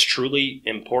what's truly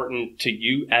important to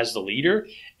you as the leader,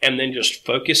 and then just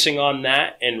focusing on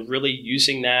that and really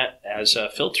using that as a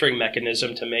filtering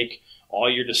mechanism to make all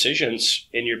your decisions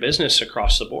in your business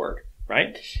across the board.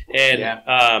 Right. And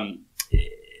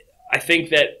I think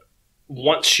that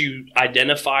once you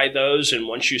identify those and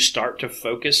once you start to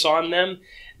focus on them,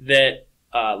 that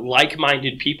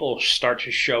like-minded people start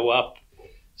to show up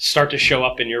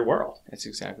in your world. That's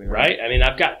exactly right. I mean,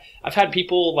 I've had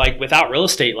people like without real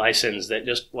estate license that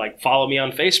just like follow me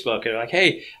on Facebook and are like,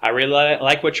 hey, I really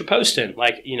like what you're posting.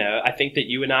 Like, I think that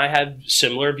you and I have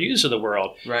similar views of the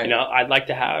world. Right. I'd like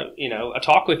to have, a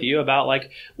talk with you about like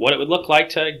what it would look like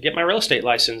to get my real estate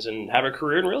license and have a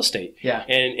career in real estate. Yeah.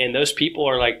 And those people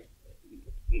are like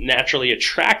naturally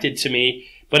attracted to me,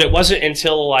 but it wasn't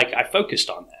until like I focused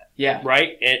on that. Yeah.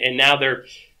 Right. And now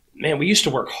we used to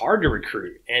work hard to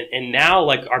recruit. And now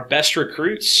like our best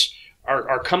recruits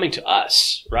are coming to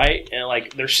us. Right. And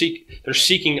like they're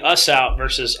seeking us out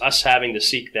versus us having to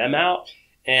seek them out.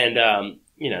 And,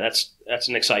 that's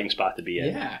an exciting spot to be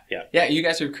in. Yeah. You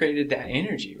guys have created that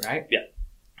energy, right? Yeah.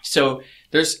 So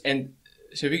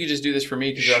if you could just do this for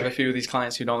me, because I have a few of these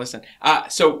clients who don't listen.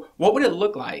 So what would it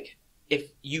look like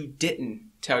if you didn't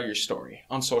tell your story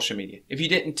on social media, if you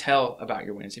didn't tell about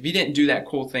your wins, if you didn't do that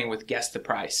cool thing with guess the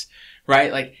price,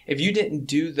 right? Like if you didn't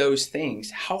do those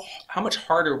things, how much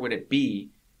harder would it be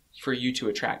for you to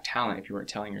attract talent if you weren't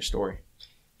telling your story?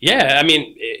 Yeah, I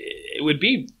mean, it would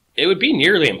be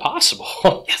nearly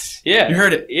impossible. Yes. Yeah. You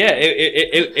heard it. Yeah,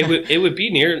 it would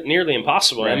be nearly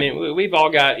impossible. Right. I mean, we've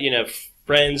all got,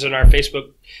 friends on our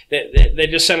Facebook they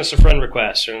just sent us a friend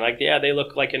request and like, yeah, they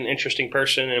look like an interesting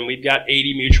person and we've got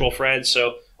 80 mutual friends.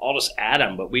 So all just add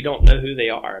them, but we don't know who they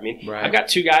are. I mean, Right. I've got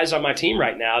 2 guys on my team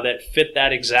right now that fit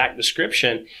that exact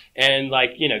description, and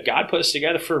like, you know, God put us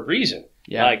together for a reason.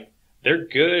 Yeah. Like, they're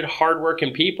good,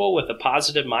 hardworking people with a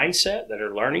positive mindset that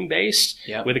are learning based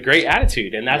Yep. with a great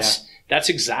attitude, and that's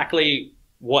exactly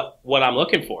what I'm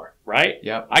looking for, right?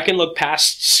 Yep. I can look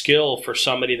past skill for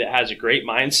somebody that has a great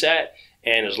mindset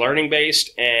and is learning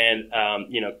based, and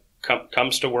you know,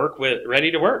 comes to work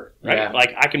ready to work, right? Yeah.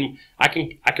 Like I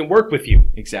can work with you,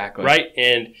 Exactly. right?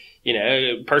 And you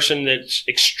know, a person that's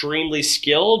extremely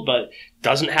skilled but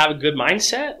doesn't have a good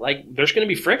mindset, like there's going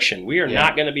to be friction. We are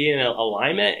not going to be in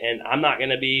alignment, and I'm not going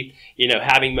to be, you know,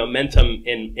 having momentum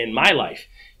in my life.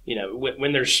 You know,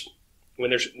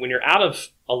 when you're out of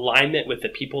alignment with the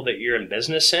people that you're in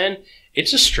business in,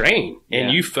 it's a strain,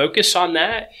 and you focus on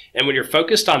that. And when you're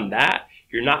focused on that,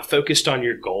 you're not focused on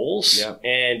your goals,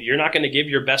 and you're not going to give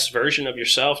your best version of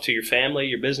yourself to your family,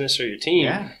 your business, or your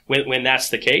team when that's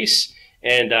the case.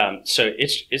 And so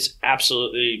it's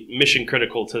absolutely mission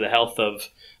critical to the health of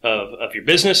your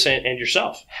business and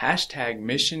yourself. Hashtag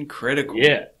mission critical.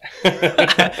 Yeah.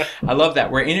 I love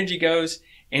that. Where energy goes,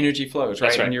 energy flows, right?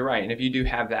 That's right. And you're right. And if you do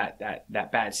have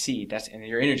that bad seed, and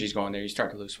your energy's going there, you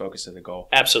start to lose focus of the goal.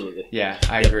 Absolutely. Yeah,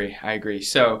 I agree.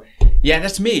 So yeah,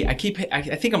 that's me. I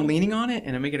think I'm leaning on it,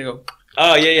 and I'm making it go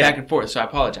back and forth. So I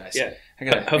apologize. Yeah.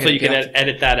 Hopefully you can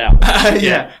edit that out.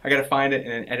 Yeah. I gotta find it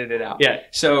and then edit it out. Yeah.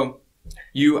 So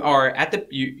you are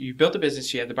at you built a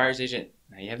business, you have the buyer's agent,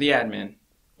 now you have the admin.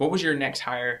 What was your next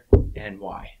hire and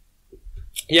why?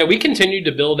 Yeah, we continued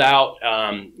to build out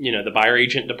you know, the buyer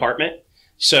agent department.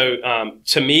 So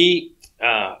to me,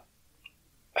 I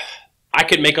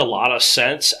could make a lot of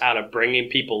sense out of bringing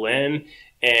people in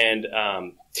and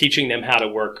teaching them how to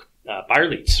work buyer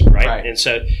leads, right? And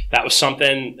so that was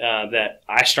something that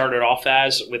I started off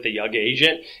as with a young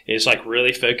agent, is like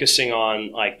really focusing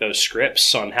on like those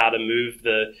scripts on how to move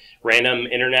the random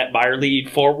internet buyer lead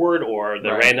forward or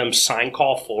the random sign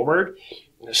call forward.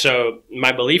 So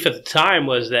my belief at the time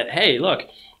was that, hey, look,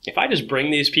 if I just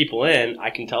bring these people in, I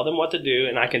can tell them what to do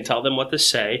and I can tell them what to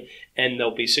say, and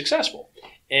they'll be successful.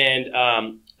 And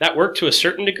that worked to a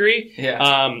certain degree.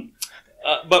 Yeah.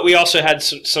 But we also had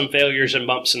some failures and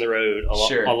bumps in the road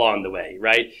along the way,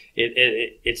 right?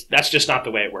 That's just not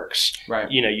the way it works.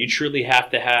 Right. You know, you truly have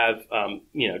to have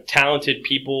you know, talented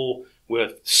people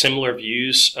with similar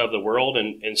views of the world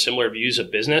and similar views of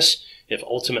business if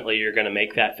ultimately you're going to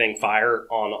make that thing fire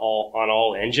on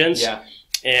all engines. Yeah.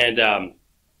 And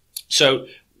so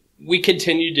we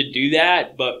continued to do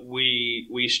that, but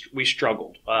we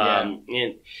struggled.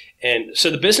 And so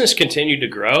the business continued to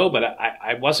grow, but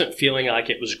I wasn't feeling like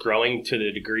it was growing to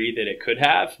the degree that it could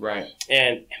have. Right.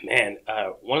 And man,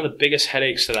 one of the biggest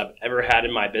headaches that I've ever had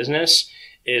in my business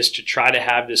is to try to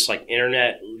have this like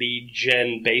internet lead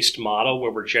gen based model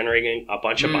where we're generating a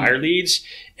bunch of buyer leads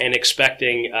and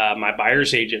expecting my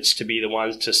buyer's agents to be the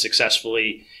ones to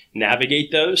successfully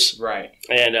navigate those. Right.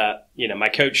 And, you know, my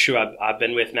coach who I've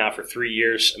been with now for 3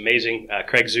 years, amazing,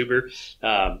 Craig Zuber.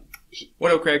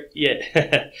 What up, Craig?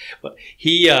 Yeah.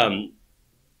 he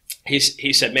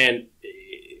said, man,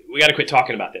 we got to quit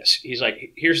talking about this. He's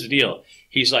like, here's the deal.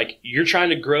 He's like, you're trying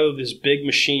to grow this big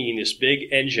machine, this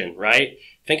big engine, right?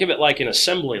 Think of it like an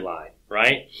assembly line,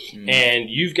 right? And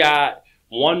you've got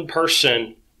one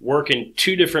person working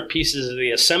 2 different pieces of the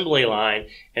assembly line,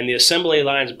 and the assembly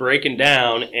line's breaking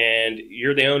down, and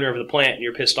you're the owner of the plant, and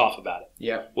you're pissed off about it.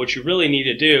 Yeah. What you really need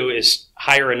to do is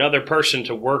hire another person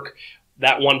to work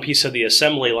that one piece of the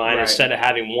assembly line instead of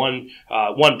having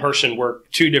one person work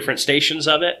 2 different stations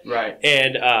of it. Right.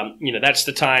 And you know, that's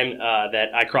the time that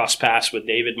I crossed paths with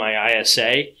David, my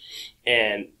ISA,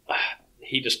 and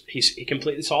he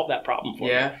completely solved that problem for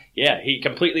me. Yeah, he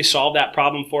completely solved that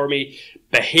problem for me.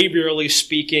 Behaviorally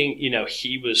speaking, you know,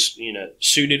 he was, you know,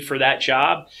 suited for that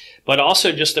job, but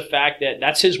also just the fact that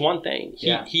that's his one thing.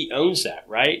 He owns that,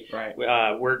 right? Right.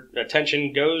 Where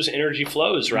attention goes, energy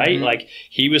flows, right? Like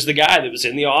he was the guy that was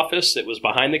in the office, that was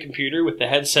behind the computer with the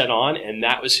headset on, and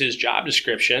that was his job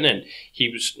description. And he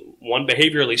was, 1,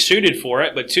 behaviorally suited for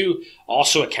it, but 2,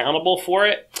 also accountable for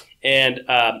it. And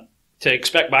to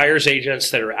expect buyer's agents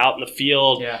that are out in the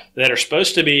field that are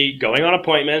supposed to be going on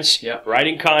appointments,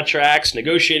 writing contracts,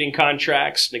 negotiating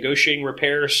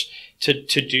repairs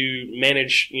to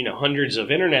manage, you know, hundreds of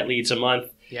internet leads a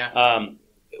month.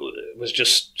 Was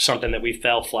just something that we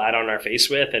fell flat on our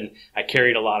face with, and I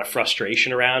carried a lot of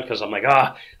frustration around because I'm like,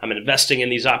 I'm investing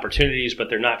in these opportunities, but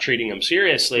they're not treating them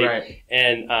seriously,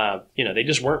 and you know, they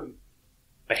just weren't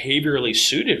behaviorally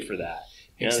suited for that.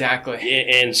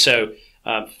 Exactly. And so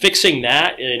fixing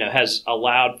that, has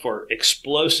allowed for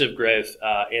explosive growth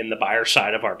in the buyer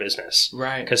side of our business.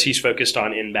 Right. Because he's focused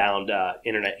on inbound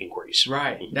internet inquiries.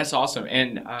 Right. That's awesome.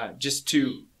 And just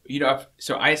to,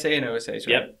 so ISA and OSAs, right?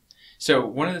 Yep. So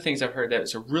one of the things I've heard that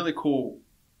it's a really cool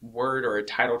word or a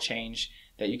title change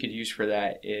that you could use for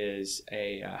that is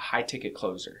a high ticket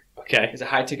closer. Okay. It's a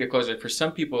high ticket closer. For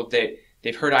some people,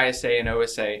 they've heard ISA and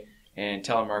OSA and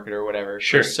telemarketer or whatever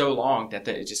for so long that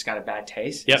it just got a bad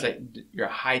taste. Yep. It's like you're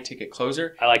a high ticket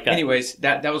closer. I like that. Anyways,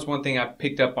 that was one thing I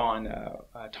picked up on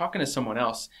talking to someone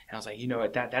else, and I was like, you know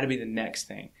what, that'd be the next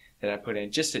thing that I put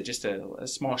in, just a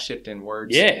small shift in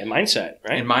words. Yeah, and mindset,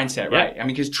 right? And mindset, right? I mean,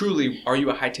 because truly, are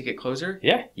you a high ticket closer?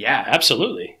 Yeah. Yeah.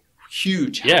 Absolutely.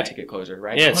 Huge high ticket closer,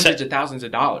 right? Yeah, hundreds of thousands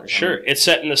of dollars. Sure. It's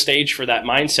setting the stage for that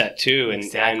mindset too. And,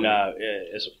 Exactly. and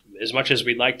as much as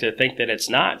we'd like to think that it's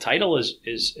not, title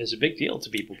is a big deal to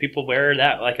people. People wear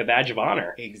that like a badge of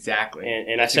honor. Exactly.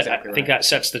 And I think that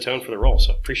sets the tone for the role.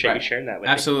 So appreciate you sharing that with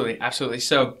me. Absolutely.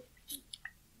 So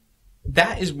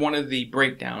that is one of the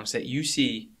breakdowns that you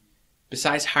see.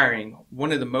 Besides hiring,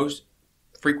 one of the most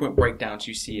frequent breakdowns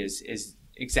you see is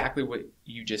exactly what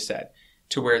you just said,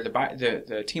 to where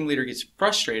the team leader gets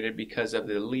frustrated because of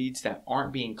the leads that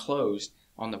aren't being closed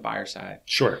on the buyer side.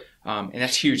 Sure. And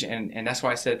that's huge. And that's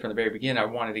why I said from the very beginning, I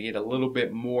wanted to get a little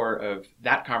bit more of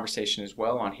that conversation as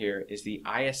well on here, is the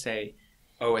ISA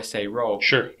OSA role.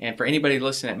 Sure. And for anybody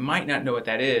listening that might not know what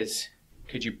that is,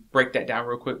 could you break that down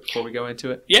real quick before we go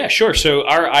into it? Yeah, sure. So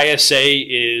our ISA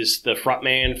is the front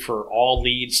man for all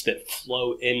leads that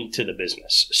flow into the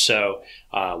business. So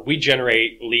we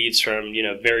generate leads from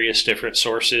various different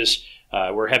sources.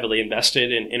 We're heavily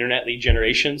invested in internet lead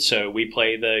generation, so we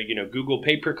play the Google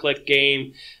pay-per-click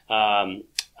game.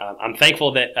 I'm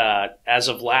thankful that as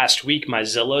of last week, my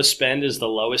Zillow spend is the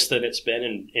lowest that it's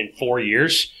been in 4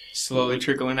 years. Slowly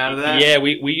trickling out of that? Yeah,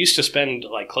 we used to spend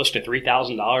like close to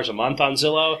 $3,000 a month on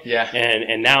Zillow. Yeah.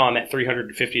 And now I'm at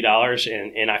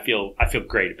 $350 and I feel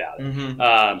great about it.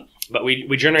 Mm-hmm. But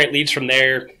we generate leads from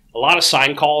there. A lot of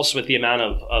sign calls with the amount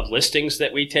of listings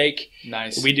that we take.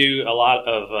 Nice. We do a lot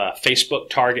of Facebook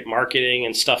target marketing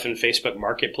and stuff in Facebook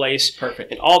Marketplace.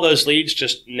 Perfect. And all those leads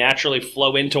just naturally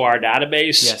flow into our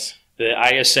database. Yes.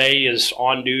 The ISA is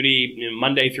on duty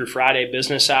Monday through Friday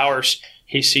business hours.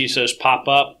 He sees those pop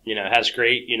up, has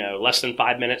great, less than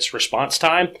 5 minutes response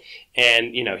time.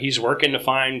 And, he's working to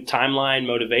find timeline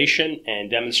motivation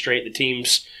and demonstrate the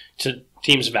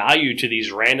team's value to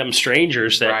these random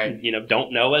strangers that,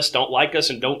 don't know us, don't like us,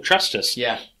 and don't trust us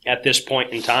at this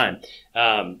point in time.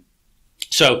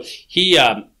 So he's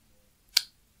done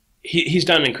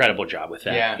an incredible job with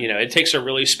that. Yeah. It takes a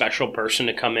really special person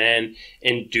to come in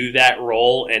and do that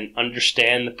role and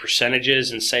understand the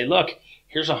percentages and say, look,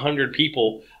 here's 100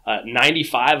 people.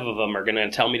 95 of them are going to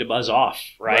tell me to buzz off,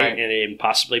 right? And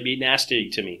possibly be nasty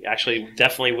to me. Actually,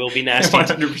 definitely will be nasty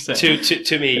 100%.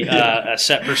 to me a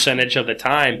set percentage of the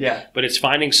time. Yeah. But it's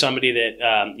finding somebody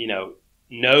that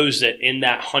knows that in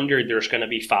that 100 there's going to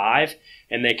be 5,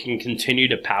 and they can continue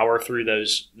to power through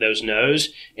those no's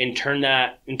and turn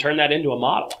that into a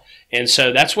model. And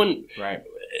so that's when. Right.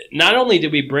 Not only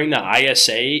did we bring the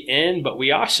ISA in, but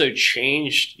we also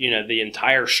changed, the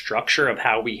entire structure of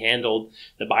how we handled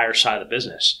the buyer side of the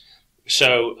business.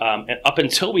 So up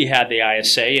until we had the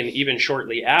ISA, and even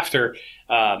shortly after,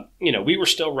 we were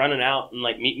still running out and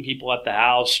like meeting people at the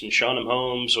house and showing them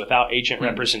homes without agent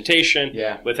representation,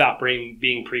 without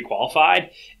being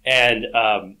pre-qualified. And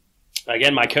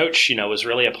again, my coach, was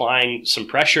really applying some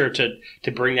pressure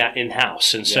to bring that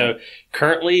in-house. And so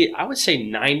currently, I would say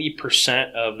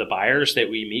 90% of the buyers that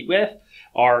we meet with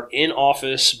are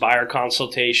in-office buyer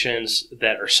consultations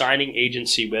that are signing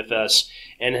agency with us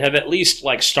and have at least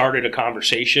like started a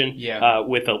conversation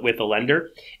with a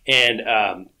lender.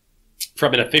 And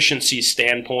from an efficiency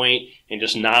standpoint and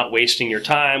just not wasting your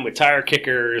time with tire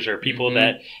kickers or people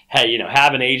that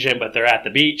have an agent but they're at the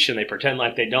beach and they pretend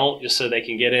like they don't just so they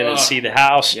can get in and see the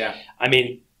house. Yeah. I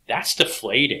mean, that's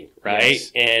deflating, right?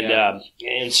 Yes.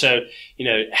 And so,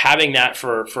 having that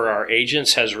for our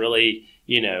agents has really,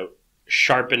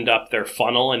 sharpened up their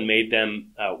funnel and made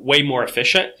them way more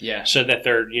efficient so that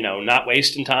they're, not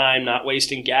wasting time, not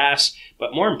wasting gas,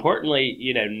 but more importantly,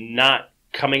 not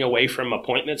coming away from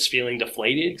appointments feeling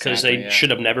deflated because they should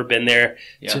have never been there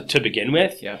to begin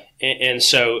with. Yeah. And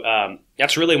so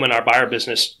that's really when our buyer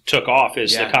business took off,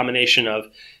 is the combination of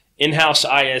in-house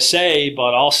ISA,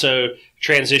 but also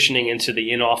transitioning into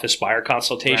the in-office buyer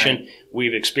consultation. Right.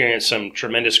 We've experienced some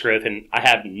tremendous growth, and I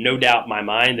have no doubt in my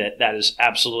mind that is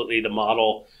absolutely the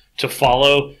model to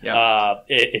follow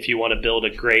if you want to build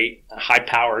a great,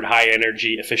 high-powered,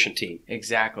 high-energy, efficient team.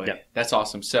 Exactly. Yep. That's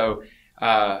awesome. So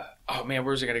oh man,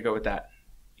 where's I going to go with that?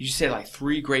 You said like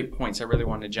 3 great points I really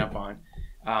wanted to jump on.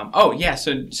 Oh yeah,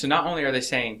 so not only are they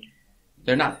saying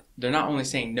they're not only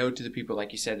saying no to the people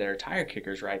like you said that are tire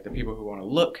kickers, right? The people who want to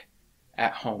look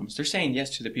at homes. They're saying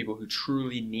yes to the people who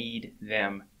truly need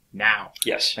them now.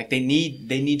 Yes. Like they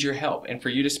need your help. And for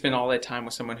you to spend all that time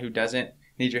with someone who doesn't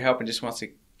need your help and just wants to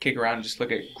kick around and just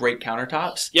look at great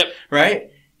countertops. Yep.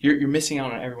 Right? You're missing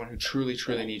out on everyone who truly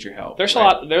needs your help. There's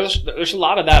right? there's a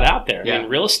lot of that out there. Yeah. I mean,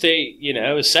 real estate,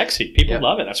 is sexy. People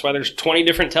love it. That's why there's 20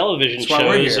 different television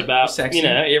shows about,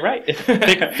 you're right.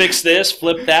 Fix this,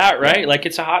 flip that, right? Like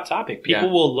it's a hot topic. People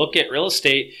will look at real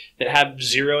estate that have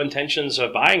zero intentions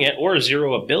of buying it or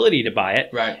zero ability to buy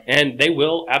it. Right. And they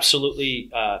will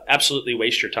absolutely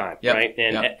waste your time. Right.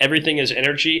 And everything is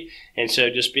energy. And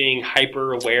so just being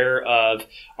hyper aware of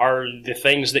are the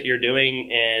things that you're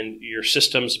doing and your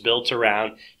systems built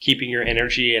around keeping your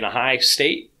energy in a high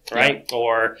state, right? Yeah.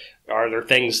 Or are there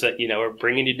things that, are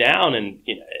bringing you down? And,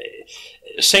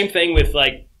 same thing with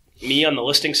like me on the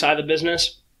listing side of the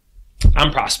business.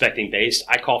 I'm prospecting based.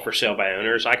 I call for sale by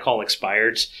owners. I call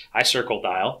expireds. I circle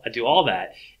dial. I do all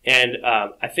that. And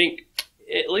I think,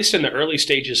 at least in the early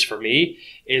stages for me,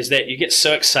 is that you get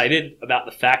so excited about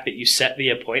the fact that you set the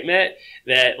appointment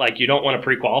that like you don't want to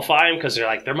pre-qualify them because they're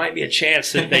like, there might be a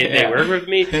chance that they work with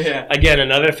me. Again,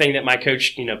 another thing that my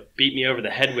coach, beat me over the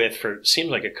head with for seems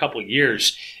like a couple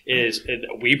years is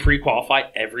we pre-qualify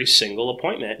every single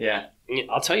appointment. Yeah.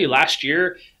 I'll tell you, last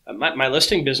year, my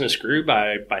listing business grew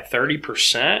by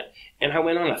 30%. And I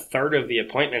went on a third of the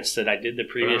appointments that I did the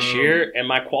previous year, and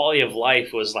my quality of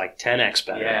life was like 10x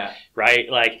better, right?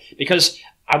 Like, because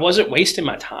I wasn't wasting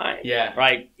my time,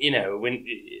 right? When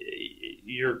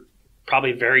you're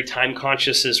probably very time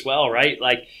conscious as well, right?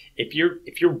 Like, if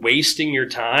you're wasting your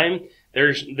time,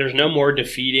 there's no more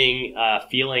defeating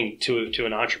feeling to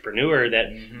an entrepreneur that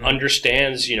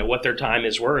understands, what their time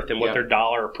is worth and what their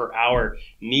dollar per hour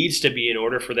needs to be in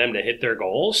order for them to hit their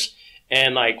goals.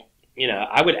 And like,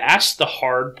 I would ask the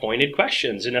hard pointed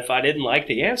questions. And if I didn't like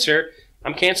the answer,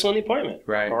 I'm canceling the appointment.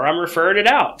 Right. Or I'm referring it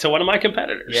out to one of my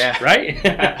competitors. Yeah. Right?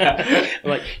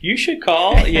 Like, you should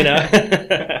call,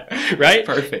 right?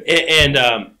 Perfect. And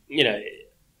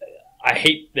I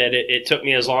hate that it took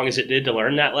me as long as it did to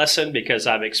learn that lesson because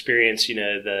I've experienced,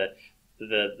 the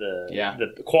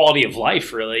quality of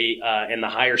life really and the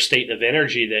higher state of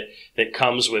energy that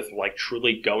comes with like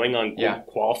truly going on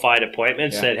qualified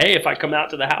appointments that, hey, if I come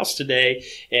out to the house today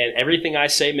and everything I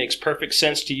say makes perfect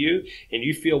sense to you and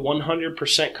you feel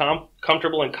 100%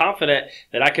 comfortable and confident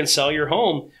that I can sell your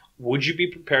home, would you be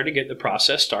prepared to get the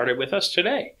process started with us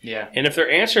today? Yeah. And if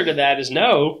their answer to that is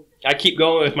no, I keep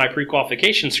going with my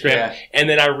pre-qualification script, and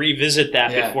then I revisit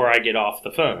that before I get off the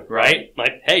phone, right?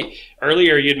 Like, hey,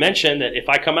 earlier you'd mentioned that if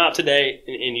I come out today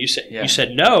and you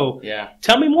said no,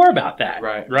 tell me more about that,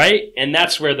 right? And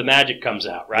that's where the magic comes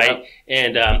out, right?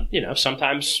 And,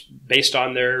 sometimes based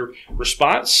on their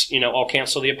response, I'll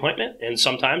cancel the appointment, and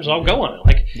sometimes I'll go on it.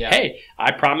 Like, hey,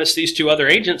 I promised these 2 other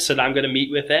agents that I'm going to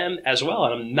meet with them as well,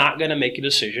 and I'm not going to make a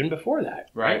decision before that,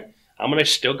 right? I'm going to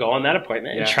still go on that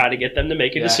appointment and try to get them to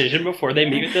make a decision before they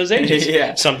meet with those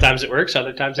agents. Sometimes it works,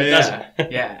 other times it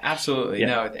doesn't. Yeah, absolutely.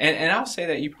 No, and I'll say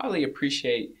that you probably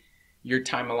appreciate your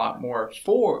time a lot more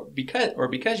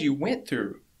because you went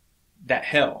through that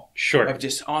hell of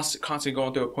just constantly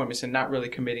going through appointments and not really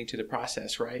committing to the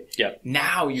process, right? Yeah.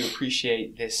 Now you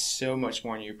appreciate this so much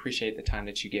more, and you appreciate the time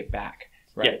that you get back,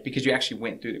 right? Yeah. Because you actually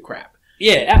went through the crap.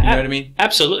 Yeah, you know what I mean?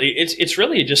 Absolutely. It's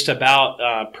really just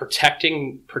about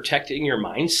protecting your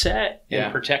mindset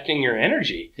and protecting your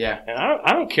energy. Yeah. And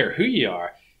I don't care who you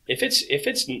are. If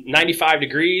it's 95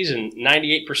 degrees and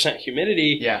 98%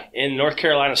 humidity in North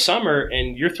Carolina summer,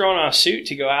 and you're throwing on a suit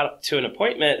to go out to an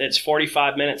appointment that's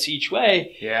 45 minutes each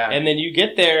way, and then you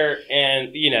get there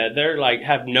and they're like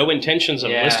have no intentions of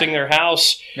listing their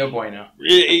house. No bueno.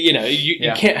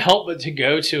 You can't help but to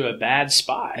go to a bad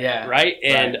spot, right?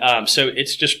 And so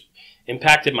it's just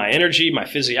impacted my energy, my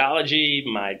physiology,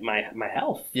 my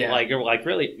health, like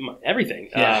really everything.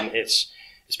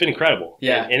 It's been incredible.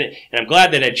 Yeah. And I'm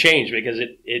glad that it changed because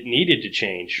it needed to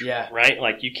change. Yeah. Right?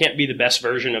 Like, you can't be the best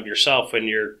version of yourself when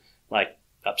you're, like,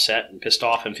 upset and pissed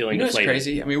off and feeling deflated. It's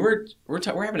crazy. I mean, we're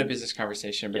having a business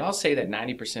conversation, but I'll say that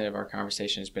 90% of our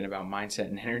conversation has been about mindset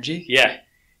and energy. Yeah.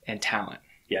 And talent.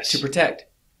 Yes. To protect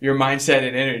your mindset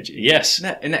and energy. Yes.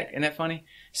 Isn't that funny?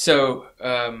 So,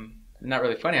 not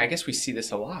really funny. I guess we see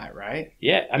this a lot, right?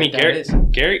 Yeah. I mean,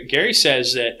 Gary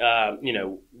says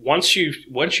that, once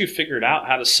you figured out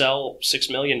how to sell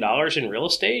 $6 million in real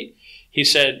estate, he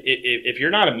said, if you're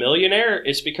not a millionaire,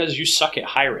 it's because you suck at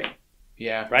hiring.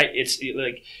 Yeah. Right? It's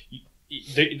like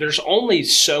there's only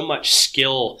so much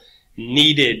skill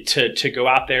needed to go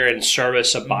out there and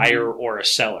service a buyer or a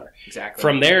seller. Exactly.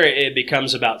 From there, it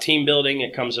becomes about team building,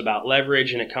 it comes about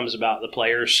leverage, and it comes about the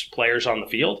players on the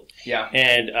field. Yeah.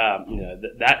 And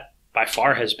that by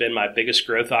far has been my biggest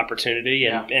growth opportunity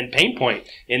and pain point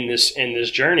in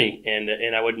this journey,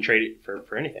 and I wouldn't trade it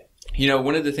for anything.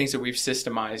 One of the things that we've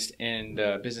systemized in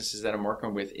the businesses that I'm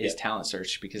working with is talent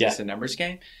search, because it's a numbers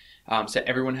game. So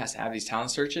everyone has to have these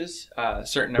talent searches, a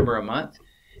certain number a month.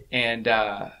 And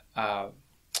dang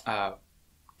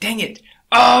it!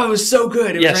 Oh, it was so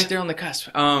good. It was right there on the cusp.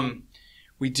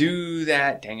 We do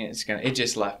that. Dang it! It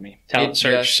just left me. Talent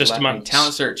search,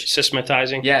 talent search,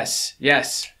 systematizing. Yes.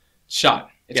 Shot.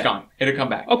 It's gone. It'll come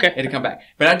back. Okay. It'll come back.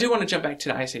 But I do want to jump back to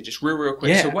the ISA just real quick.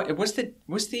 Yeah. So what's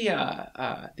the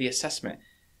assessment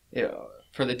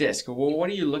for the disc? Well, what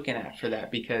are you looking at for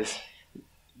that? Because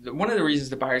one of the reasons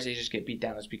the buyer's agents get beat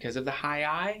down is because of the high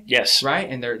I. Yes. Right?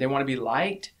 And they want to be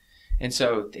liked. And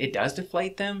so it does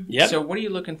deflate them. Yep. So what are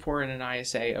you looking for in an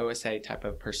ISA, OSA type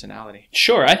of personality?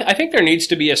 Sure. I think there needs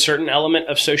to be a certain element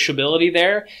of sociability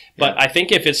there. But I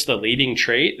think if it's the leading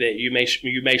trait, that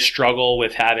you may struggle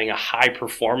with having a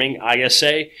high-performing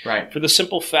ISA. Right. For the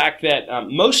simple fact that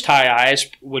most high Is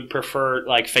would prefer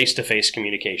like face-to-face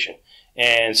communication.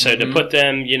 And so to put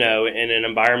them, in an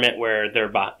environment where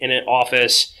they're in an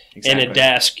office, in a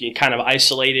desk, kind of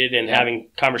isolated and having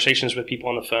conversations with people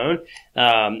on the phone,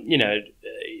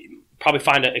 probably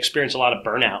experience a lot of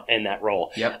burnout in that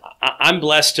role. Yep. I'm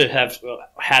blessed to have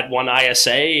had one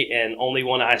ISA and only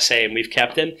one ISA, and we've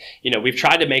kept him. We've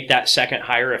tried to make that second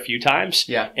hire a few times,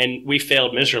 and we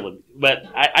failed miserably. But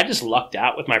I just lucked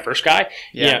out with my first guy.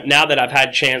 Yeah. Now that I've had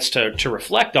a chance to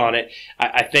reflect on it,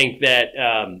 I think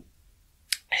that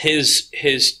his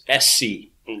SC.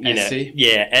 SC?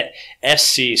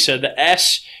 SC. So the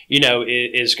S,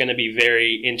 is going to be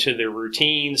very into the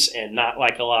routines and not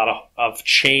like a lot of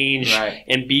change,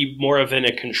 and be more of in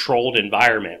a controlled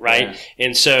environment, right? Yeah.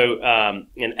 And so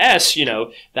in S,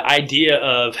 the idea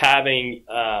of having,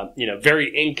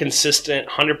 very inconsistent,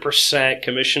 100%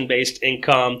 commission-based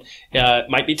income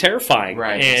might be terrifying.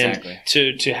 Right, and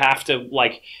exactly. to have to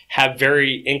have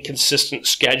very inconsistent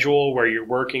schedule where you're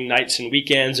working nights and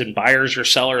weekends and buyers or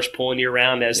sellers pulling you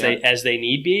around as they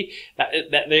need be,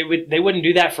 that they wouldn't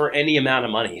do that for any amount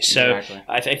of money. So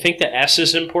I think the S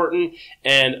is important.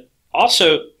 And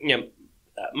also,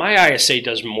 my ISA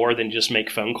does more than just make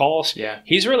phone calls. Yeah.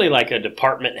 He's really like a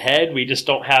department head. We just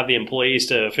don't have the employees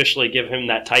to officially give him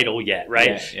that title yet,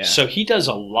 right? Yeah. So he does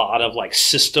a lot of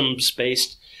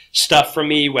systems-based stuff for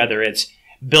me, whether it's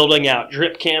building out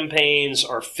drip campaigns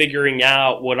or figuring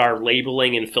out what our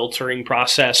labeling and filtering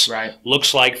process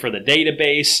looks like for the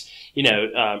database,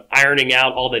 ironing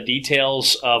out all the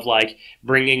details of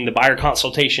bringing the buyer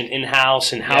consultation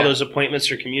in-house and how those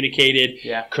appointments are communicated,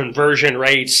 conversion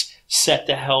rates, set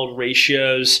to held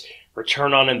ratios,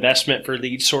 return on investment for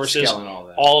lead sources,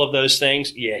 all of those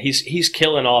things. Yeah, he's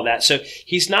killing all that. So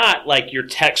he's not like your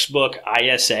textbook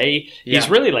ISA. He's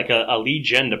really like a lead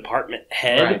gen department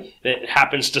head that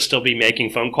happens to still be making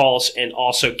phone calls and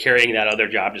also carrying that other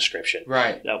job description.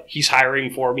 Right. So he's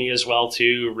hiring for me as well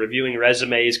too, reviewing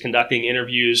resumes, conducting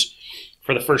interviews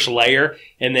for the first layer,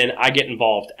 and then I get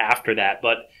involved after that.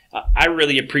 But I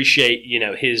really appreciate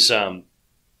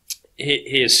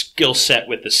his skill set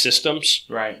with the systems,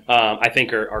 I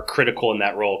think are critical in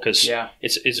that role, because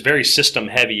it's very system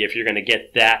heavy if you're going to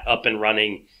get that up and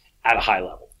running at a high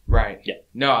level. Right. Yeah.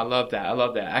 No, I love that.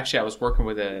 Actually, I was working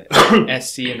with a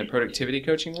SC in the productivity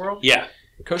coaching world. Yeah.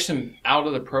 Coached them out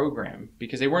of the program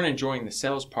because they weren't enjoying the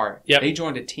sales part. Yep. They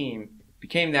joined a team,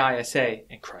 became the ISA,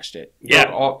 and crushed it. Yeah.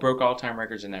 Broke all-time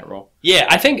records in that role. Yeah,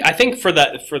 I think for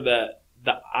the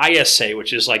ISA,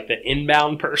 which is like the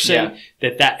inbound person,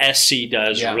 that SC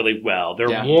does really well.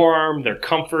 They're warm, they're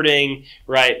comforting,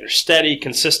 right? They're steady,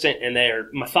 consistent, and they're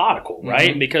methodical,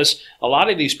 right? Because a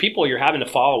lot of these people you're having to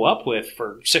follow up with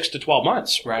for 6 to 12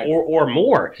 months or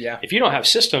more. Yeah. If you don't have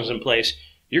systems in place,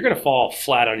 you're going to fall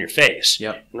flat on your face.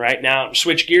 Yep. Right now,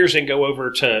 switch gears and go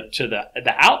over to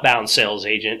the outbound sales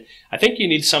agent. I think you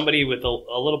need somebody with a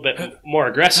little bit more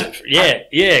aggressive. Yeah,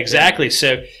 exactly. Yeah.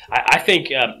 So I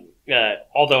think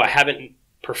although I haven't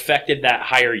perfected that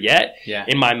hire yet,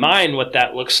 in my mind, what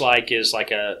that looks like is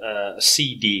like a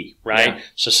CD, right? Yeah.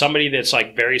 So somebody that's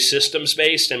very systems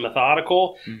based and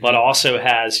methodical, but also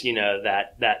has,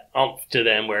 that oomph to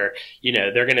them where,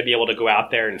 they're going to be able to go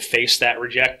out there and face that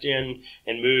rejection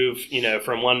and move,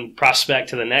 from one prospect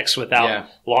to the next without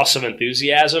loss of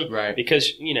enthusiasm. Right.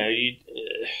 Because,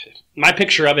 my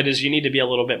picture of it is you need to be a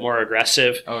little bit more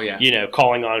aggressive,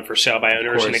 calling on for sale by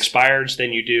owners and expireds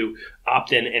than you do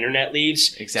opt-in internet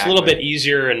leads. Exactly. It's a little bit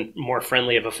easier and more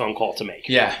friendly of a phone call to make.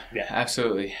 Yeah,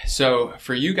 absolutely. So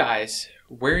for you guys,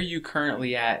 where are you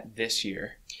currently at this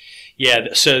year?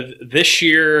 Yeah, so this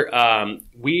year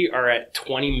we are at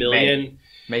 20 million.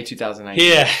 May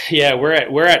 2019. Yeah,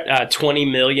 we're at 20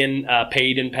 million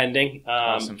paid and pending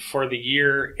Awesome. for the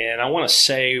year, and I want to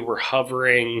say we're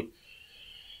hovering.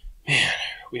 Man,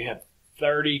 we have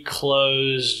 30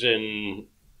 closed and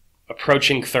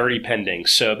approaching 30 pending,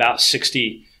 so about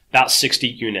 60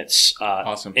 units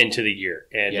Awesome. into the year,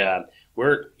 and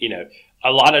we're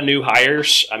a lot of new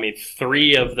hires. I mean,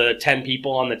 3 of the 10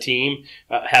 people on the team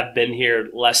have been here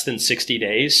less than 60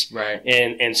 days. Right.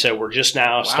 And so we're just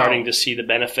now starting to see the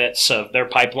benefits of their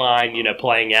pipeline,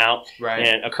 playing out. Right.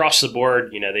 And across the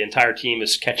board, the entire team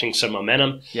is catching some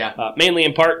momentum. Yeah. Mainly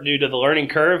in part due to the learning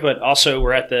curve, but also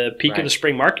we're at the peak of the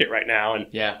spring market right now. And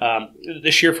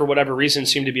this year, for whatever reason,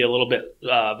 seemed to be a little bit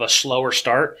of a slower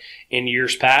start in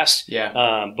years past.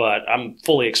 Yeah. But I'm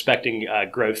fully expecting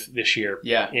growth this year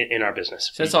in our business.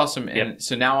 So that's awesome. And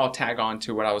so now I'll tag on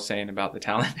to what I was saying about the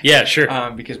talent. Yeah, sure.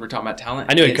 Because we're talking about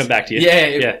talent. I knew it'd come back to you.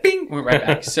 Yeah. Bing, went right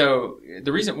back. So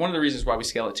one of the reasons why we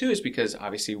scale it too is because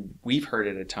obviously we've heard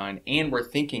it a ton, and we're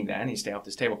thinking that, I need to stay off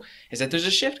this table, is that there's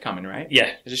a shift coming, right?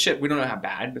 Yeah. There's a shift. We don't know how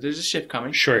bad, but there's a shift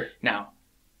coming. Sure. Now,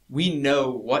 we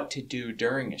know what to do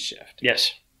during a shift.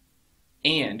 Yes.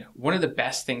 And one of the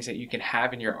best things that you can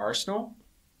have in your arsenal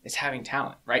is having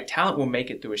talent, right? Talent will make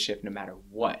it through a shift no matter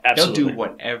what. Absolutely. They'll do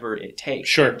whatever it takes.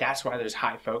 Sure. And that's why there's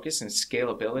high focus and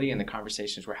scalability in the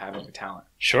conversations we're having with talent.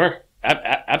 Sure.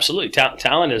 Absolutely.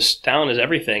 Talent is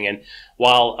everything. And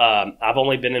while I've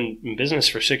only been in business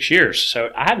for 6 years, so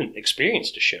I haven't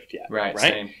experienced a shift yet. Right.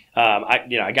 Same.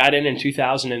 I got in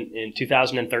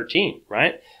 2013,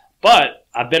 right? But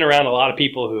I've been around a lot of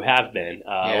people who have been,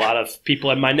 a lot of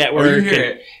people in my network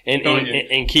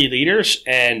and key leaders.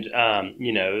 And,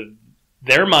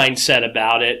 their mindset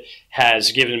about it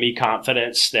has given me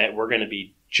confidence that we're going to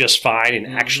be just fine and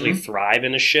actually thrive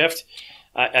in a shift.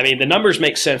 I mean, the numbers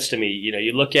make sense to me.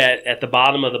 You look at the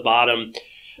bottom of the bottom,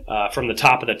 from the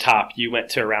top of the top, you went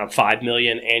to around 5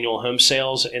 million annual home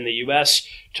sales in the U.S.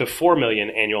 to 4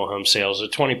 million annual home sales, a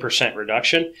 20%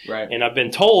 reduction. Right. And I've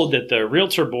been told that the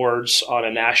realtor boards on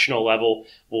a national level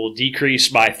will decrease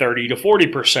by 30 to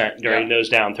 40% during those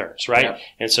downturns, right? Yep.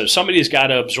 And so somebody's got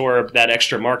to absorb that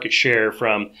extra market share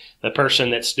from the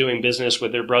person that's doing business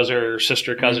with their brother,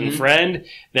 sister, cousin, friend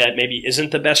that maybe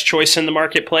isn't the best choice in the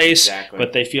marketplace,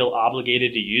 but they feel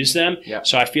obligated to use them. Yep.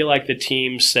 So I feel like the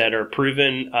teams that are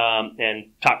proven and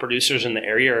top producers in the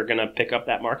area are going to pick up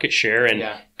that market share and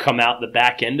come out the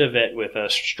back end of it with a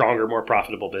stronger, more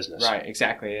profitable business. Right,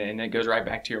 exactly. And it goes right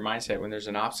back to your mindset. When there's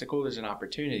an obstacle, there's an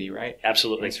opportunity, right?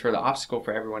 Absolutely. It's for the obstacle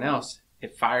for everyone else.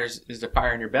 It is the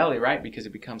fire in your belly, right? Because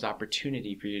it becomes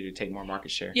opportunity for you to take more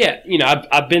market share. Yeah,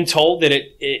 I've been told that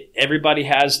everybody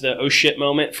has the oh shit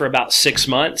moment for about 6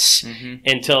 months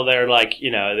until they're like,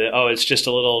 it's just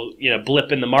a little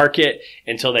blip in the market,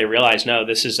 until they realize, no,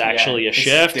 this is actually a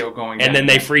shift. Still going down, and then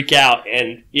they freak out.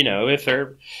 And if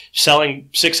they're selling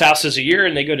 6 houses a year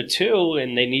and they go to 2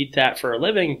 and they need that for a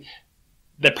living,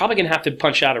 they're probably going to have to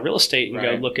punch out of real estate and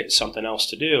go look at something else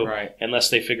to do, unless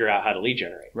they figure out how to lead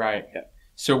generate. Right. Yeah.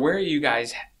 So where are you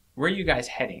guys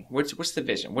heading? What's the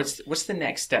vision? What's the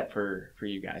next step for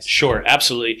you guys? Sure,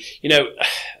 absolutely.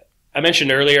 I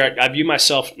mentioned earlier, I view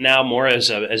myself now more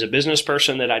as a business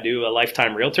person than I do a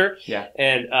lifetime realtor. Yeah.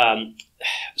 And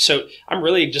so I'm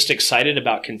really just excited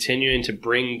about continuing to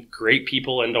bring great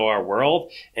people into our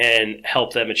world and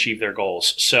help them achieve their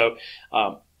goals. So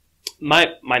my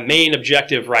main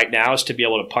objective right now is to be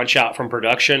able to punch out from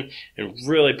production and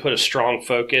really put a strong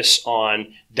focus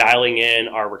on dialing in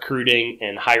our recruiting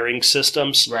and hiring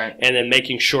systems, and then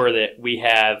making sure that we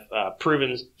have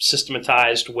proven,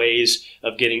 systematized ways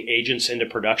of getting agents into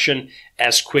production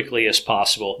as quickly as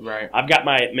possible. Right. I've got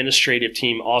my administrative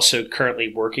team also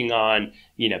currently working on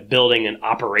building an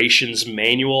operations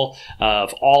manual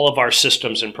of all of our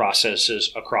systems and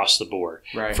processes across the board,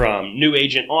 from new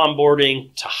agent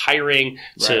onboarding to hiring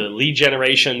to lead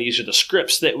generation. These are the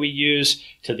scripts that we use,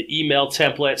 to the email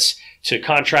templates, to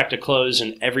contract to close,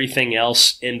 and everything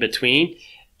else in between.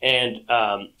 And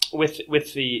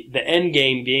with the end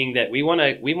game being that we want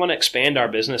to expand our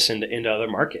business into other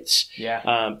markets. Yeah.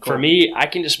 Cool. For me, I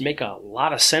can just make a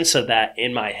lot of sense of that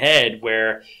in my head,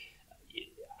 where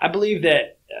I believe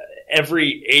that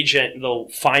every agent, they'll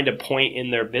find a point in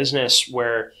their business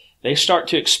where they start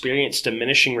to experience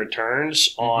diminishing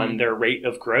returns on their rate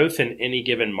of growth in any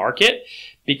given market,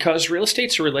 because real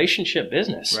estate's a relationship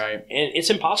business. Right. And it's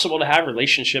impossible to have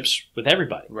relationships with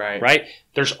everybody. Right.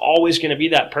 There's always going to be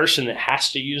that person that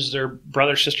has to use their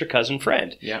brother, sister, cousin,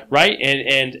 friend. Yeah. Right.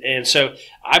 And so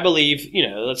I believe,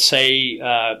 let's say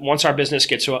once our business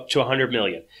gets to 100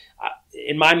 million,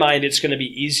 in my mind, it's going to be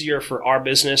easier for our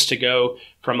business to go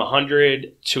from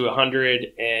 100 to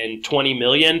 120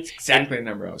 million. That's exactly the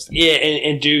number I was thinking. Yeah,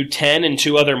 and do 10 in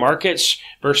 2 other markets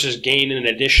versus gain an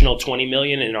additional 20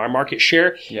 million in our market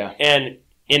share. Yeah. And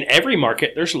in every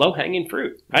market, there's low-hanging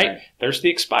fruit, right? There's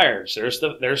the expireds, there's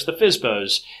the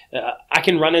FSBOs. I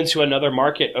can run into another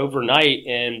market overnight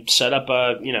and set up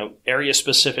a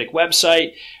area-specific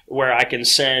website where I can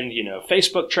send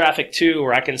Facebook traffic to,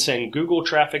 or I can send Google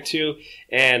traffic to.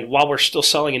 And while we're still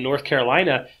selling in North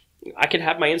Carolina, I can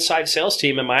have my inside sales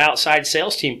team and my outside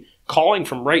sales team calling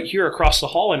from right here across the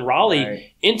hall in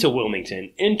Raleigh into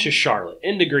Wilmington, into Charlotte,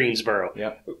 into Greensboro,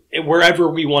 wherever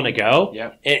we want to go.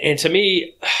 And to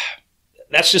me,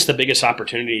 that's just the biggest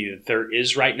opportunity that there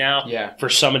is right now for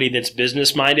somebody that's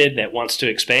business minded that wants to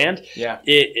expand.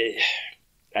 It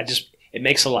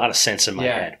makes a lot of sense in my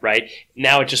head, right?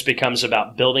 Now it just becomes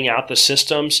about building out the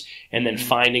systems and then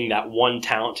finding that one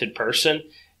talented person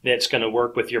that's going to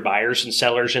work with your buyers and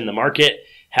sellers in the market,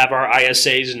 have our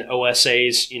ISAs and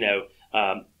OSAs,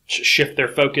 shift their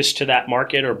focus to that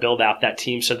market or build out that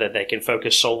team so that they can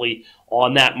focus solely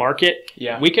on that market.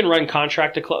 We can run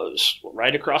contract to close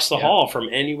right across the hall from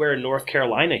anywhere in North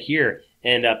Carolina here.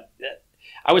 And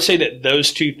I would say that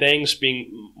those two things,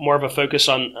 being more of a focus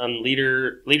on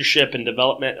leadership and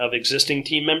development of existing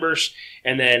team members,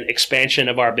 and then expansion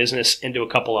of our business into a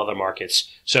couple other markets.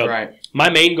 So my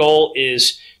main goal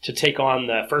is to take on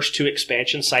the first 2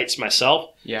 expansion sites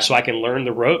myself, so I can learn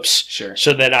the ropes,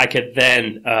 so that I could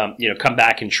then come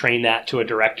back and train that to a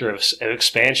director of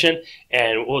expansion,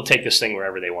 and we'll take this thing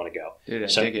wherever they want to go. Dude,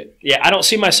 I dig it. Yeah, I don't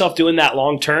see myself doing that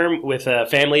long term with a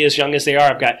family as young as they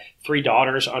are. I've got 3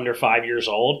 daughters under 5 years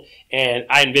old, and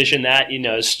I envision that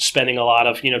spending a lot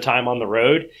of time on the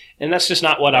road, and that's just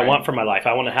not what I want for my life.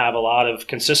 I want to have a lot of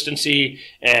consistency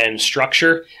and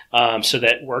structure, so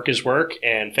that work is work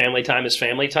and family time is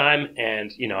family time,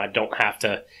 and I don't have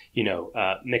to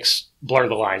blur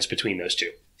the lines between those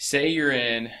two. Say you're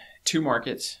in 2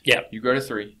 markets. You go to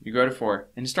 3, you go to 4,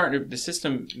 and the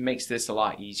system makes this a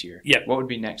lot easier. What would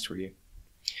be next for you?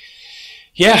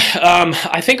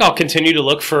 I think I'll continue to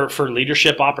look for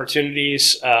leadership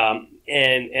opportunities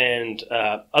and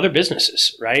other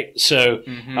businesses, right? So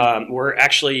we're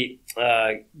actually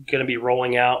going to be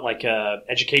rolling out like a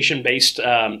education-based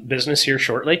business here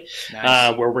shortly,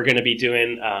 where we're going to be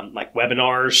doing like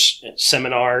webinars,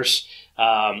 seminars,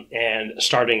 and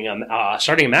starting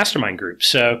a mastermind group.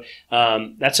 So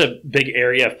that's a big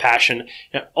area of passion.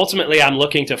 Now, ultimately, I'm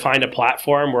looking to find a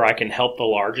platform where I can help the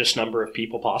largest number of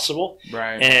people possible.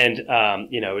 And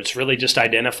it's really just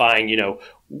identifying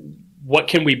what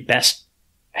can we best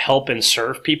help and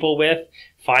serve people with,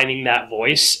 finding that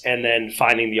voice, and then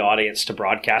finding the audience to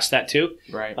broadcast that to.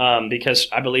 Because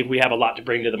I believe we have a lot to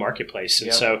bring to the marketplace.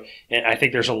 And I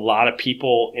think there's a lot of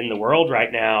people in the world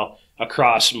right now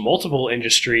across multiple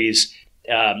industries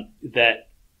that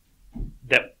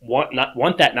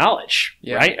want that knowledge,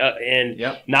 right?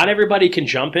 Not everybody can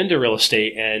jump into real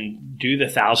estate and do the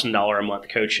 $1,000 a month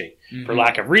coaching for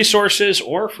lack of resources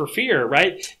or for fear,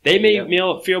 right? They may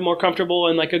feel more comfortable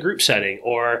in like a group setting,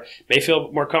 or may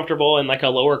feel more comfortable in like a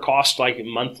lower cost, like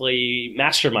monthly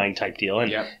mastermind type deal.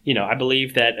 And I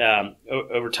believe that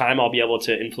over time I'll be able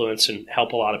to influence and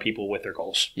help a lot of people with their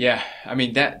goals. I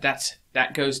mean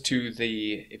that goes to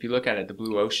if you look at it, the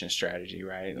blue ocean strategy,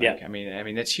 right? I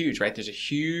mean that's huge, right? There's a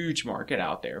huge market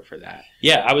out there for that.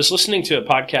 I was listening to a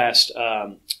podcast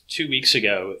 2 weeks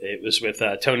ago. It was with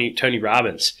Tony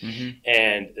Robbins,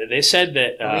 and they said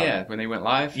that when they went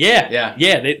live,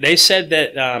 they said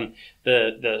that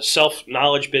the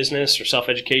self-knowledge business or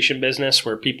self-education business,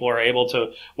 where people are able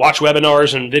to watch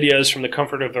webinars and videos from the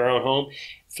comfort of their own home,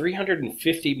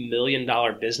 $350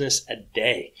 million business a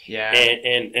day.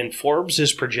 And Forbes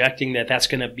is projecting that that's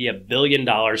going to be $1 billion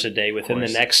a day within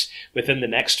the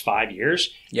next 5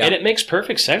 years. And it makes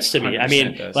perfect sense to me. I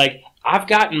mean, like, I've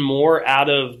gotten more out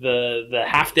of the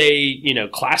half day,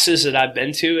 classes that I've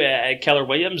been to at Keller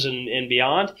Williams and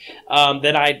beyond,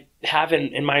 than I have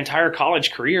in my entire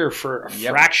college career for a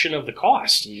fraction of the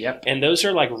cost. And those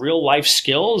are like real life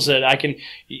skills that I can,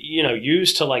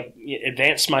 use to like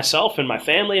advance myself and my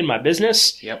family and my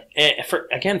business. And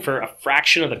for a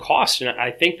fraction of the cost. And I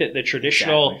think that the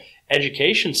traditional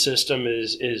education system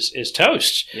is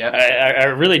toast. Yep. I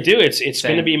really do. It's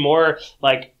going to be more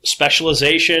like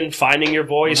specialization, finding your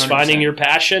voice, 100%. finding your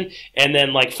passion, and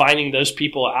then like finding those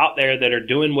people out there that are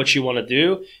doing what you want to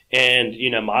do, and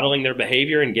modeling their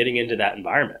behavior and getting into that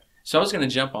environment. So I was going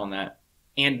to jump on that.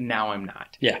 And now I'm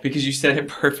not. Yeah. Because you said it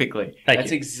perfectly.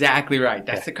 That's exactly right.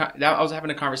 That's I was having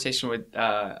a conversation with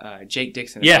Jake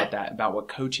Dixon about that, about what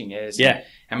coaching is. Yeah.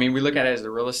 I mean, we look at it as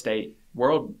the real estate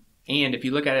world. And if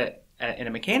you look at it in a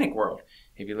mechanic world,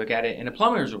 if you look at it in a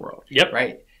plumber's world, yep.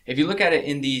 right? If you look at it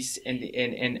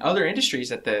in other industries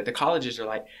that the colleges are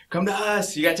like, come to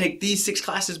us, you got to take these 6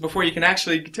 classes before you can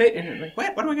actually take. And you're like,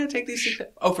 what am I going to take these 6?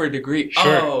 Oh, for a degree.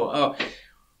 Sure. Oh.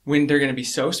 When they're going to be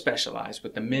so specialized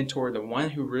with the mentor, the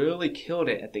one who really killed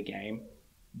it at the game,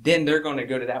 then they're going to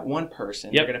go to that one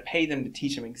person. Yep. They're going to pay them to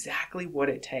teach them exactly what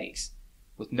it takes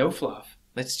with no fluff.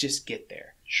 Let's just get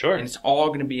there. Sure. And it's all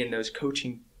going to be in those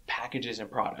coaching packages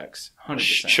and products. 100%.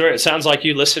 Sure. It sounds like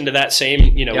you listened to that same,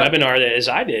 webinar as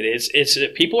I did. It's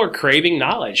people are craving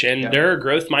knowledge, and there are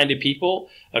growth-minded people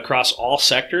across all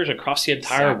sectors, across the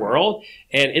entire world.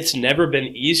 And it's never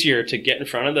been easier to get in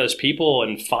front of those people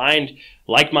and find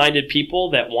like-minded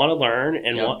people that want to learn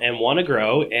and want to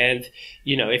grow. And,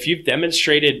 if you've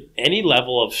demonstrated any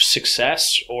level of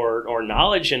success or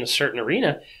knowledge in a certain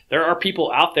arena, there are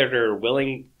people out there that are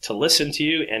willing to listen to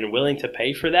you and willing to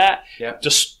pay for that,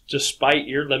 just despite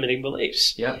your limiting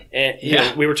beliefs. Yep.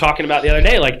 And we were talking about the other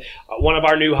day, like one of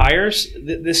our new hires,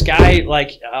 this guy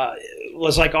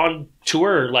was like on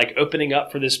tour, like opening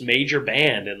up for this major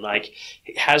band, and like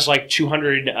has like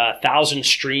 200,000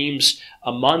 streams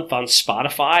a month on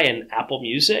Spotify and Apple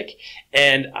Music.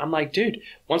 And I'm like, dude,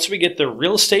 once we get the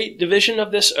real estate division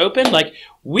of this open, like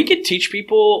we could teach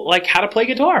people like how to play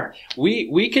guitar.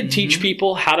 We could teach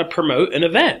people how to promote an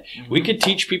event. We could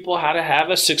teach people how to have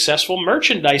a successful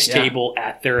merchandise table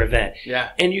at their event.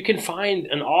 Yeah. And you can find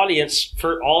an audience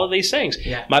for all of these things.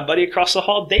 Yeah. My buddy across the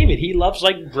hall, David, he loves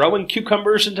like growing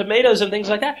cucumbers and tomatoes and things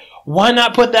like that. Why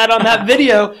not put that on that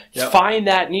video? Find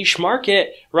that niche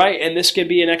market, right? And this could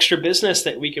be an extra business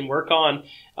that we can work on,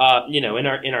 in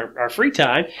our free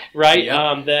time, right?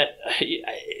 That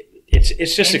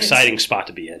it's just exciting spot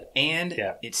to be in, and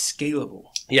it's scalable.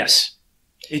 Yes,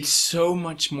 it's so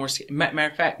much more.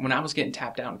 Matter of fact, when I was getting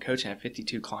tapped out in coaching, I had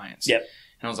 52 clients. Yep,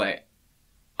 and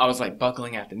I was like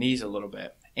buckling at the knees a little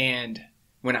bit. And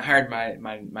when I hired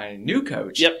my new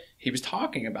coach, he was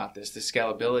talking about the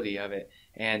scalability of it,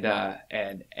 and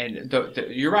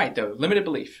you're right though, limited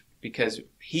belief. Because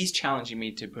he's challenging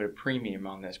me to put a premium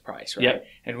on this price, right? Yep.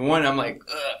 And one, I'm like,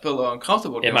 I feel a little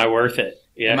uncomfortable. Am I worth it?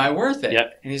 Am I worth it?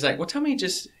 Yep. And he's like, well, tell me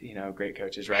just, great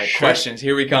coaches, right? Sure. Questions,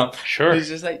 here we come. Sure. He's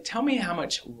just like, tell me how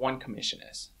much one commission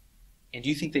is. And do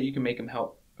you think that you can make them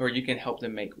help, or you can help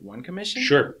them make one commission?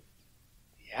 Sure.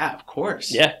 Yeah, of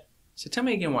course. Yeah. So tell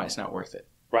me again why it's not worth it.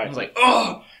 Right. I was like,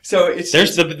 oh, so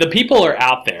there's the people are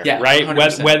out there, right?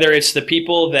 100%. Whether it's the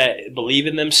people that believe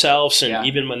in themselves and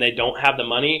even when they don't have the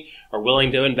money are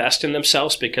willing to invest in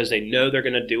themselves because they know they're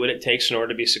going to do what it takes in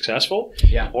order to be successful.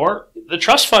 Yeah. Or the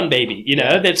trust fund baby,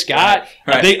 that's got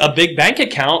a big bank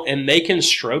account and they can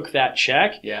stroke that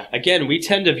check. Yeah. Again, we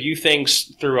tend to view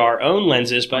things through our own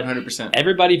lenses, but 100%.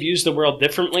 Everybody views the world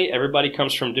differently. Everybody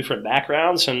comes from different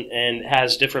backgrounds and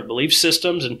has different belief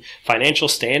systems and financial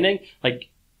standing. Like,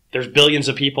 there's billions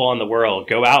of people in the world.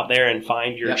 Go out there and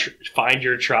find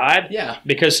your tribe. Yeah.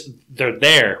 Because they're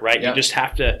there, right? Yeah. You just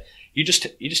have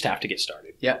to get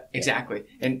started. Yeah, exactly.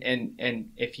 And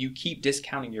if you keep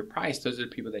discounting your price, those are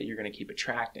the people that you're going to keep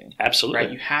attracting. Absolutely.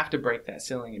 Right? You have to break that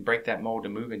ceiling and break that mold to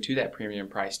move into that premium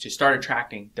price to start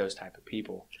attracting those type of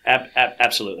people.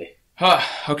 Absolutely.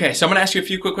 Okay, so I'm going to ask you a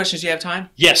few quick questions. Do you have time?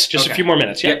 Yes, just a few more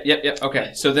minutes. Yep.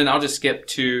 Okay, so then I'll just skip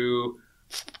to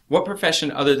what profession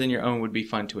other than your own would be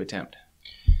fun to attempt?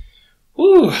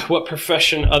 Ooh, what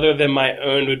profession other than my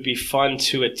own would be fun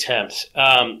to attempt?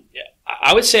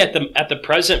 I would say at the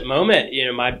present moment,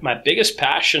 my biggest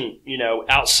passion,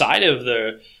 outside of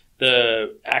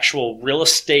the actual real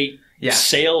estate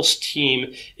sales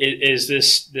team is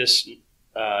this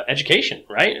education,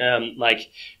 right?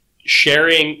 Like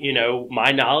sharing,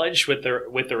 my knowledge with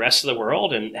the rest of the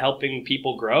world and helping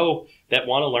people grow that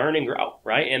want to learn and grow,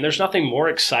 right? And there's nothing more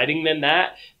exciting than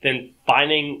that, than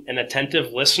finding an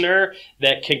attentive listener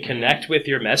that can connect with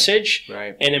your message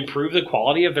and improve the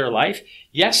quality of their life.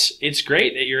 Yes, it's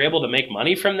great that you're able to make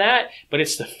money from that, but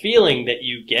it's the feeling that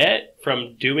you get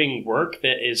from doing work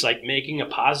that is like making a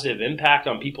positive impact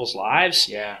on people's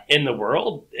lives in the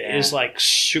world is like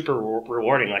super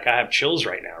rewarding. Like I have chills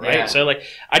right now, right? So like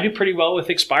I do pretty well with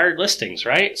expired listings,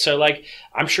 right? So like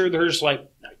I'm sure there's like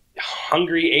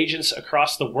hungry agents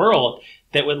across the world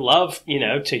that would love,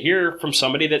 to hear from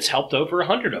somebody that's helped over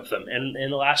 100 of them in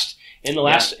the last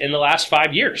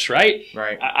 5 years, right?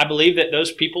 Right. I believe that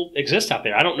those people exist out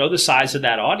there. I don't know the size of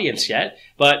that audience yet,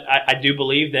 but I do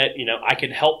believe that, I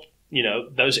can help,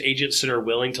 those agents that are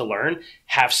willing to learn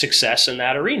have success in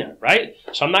that arena, right?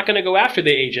 So I'm not going to go after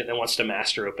the agent that wants to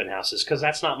master open houses because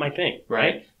that's not my thing,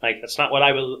 right? Like that's not what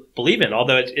I believe in,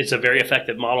 although it's a very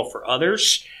effective model for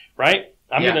others, right?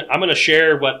 I'm gonna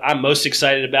share what I'm most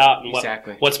excited about and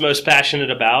what's most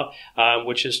passionate about,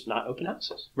 which is not open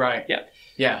houses. Right. Yeah.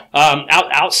 Yeah.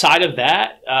 Outside of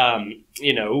that, I'm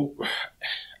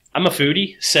a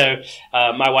foodie, so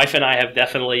my wife and I have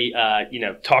definitely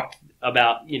talked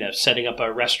about setting up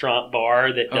a restaurant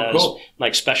bar that does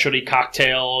like specialty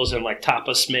cocktails and like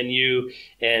tapas menu,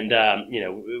 and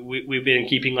we've been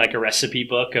keeping like a recipe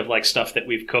book of like stuff that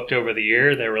we've cooked over the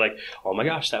year. They were like, oh my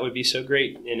gosh, that would be so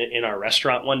great in our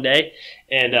restaurant one day.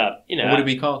 And what would it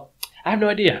be called? I have no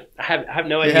idea. I have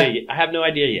no idea. I have no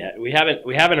idea yet. We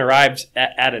haven't arrived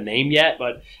at a name yet,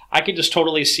 but I could just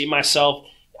totally see myself.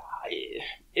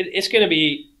 It's going to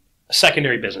be a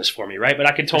secondary business for me, right? But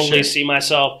I could totally see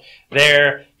myself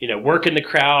there, working the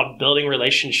crowd, building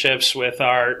relationships with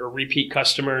our repeat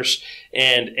customers,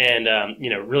 and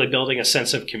really building a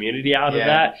sense of community out of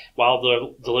that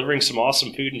while delivering some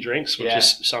awesome food and drinks, which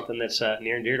is something that's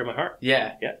near and dear to my heart.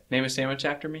 Yeah. Name a sandwich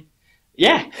after me.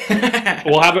 Yeah,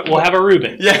 we'll have a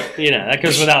Ruben. Yeah, that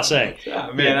goes without saying.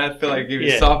 Oh, man, I feel like giving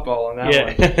you softball on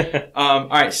that one. All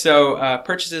right, so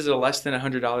purchases of less than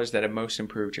 $100 that have most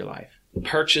improved your life.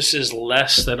 Purchases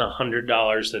less than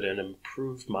 $100 that have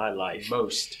improved my life.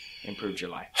 Most improved your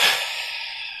life.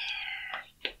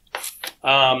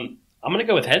 I'm going to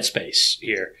go with Headspace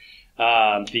here,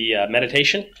 the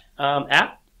meditation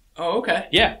app. Oh, okay.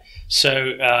 Yeah.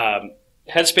 So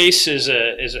Headspace is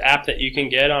an app that you can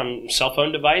get on a cell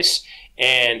phone device,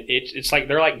 and it's like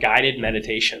they're like guided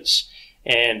meditations.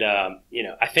 And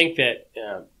I think that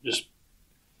just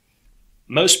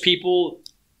most people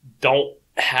don't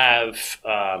have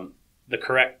the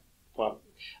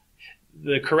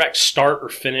correct start or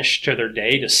finish to their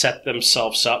day to set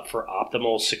themselves up for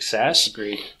optimal success.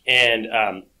 Agreed.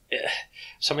 And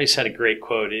somebody said a great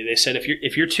quote. They said,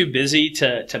 if you're too busy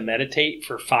to meditate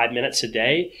for 5 minutes a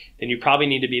day, then you probably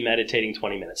need to be meditating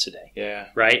 20 minutes a day. Yeah.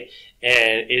 Right?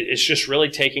 And it's just really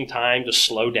taking time to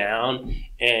slow down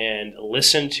and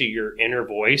listen to your inner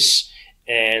voice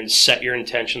and set your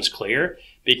intentions clear,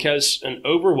 because an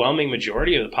overwhelming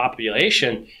majority of the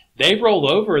population, they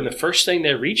roll over and the first thing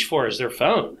they reach for is their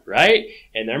phone, right?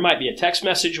 And there might be a text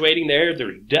message waiting there. There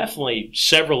are definitely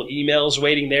several emails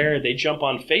waiting there. They jump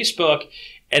on Facebook,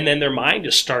 and then their mind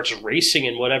just starts racing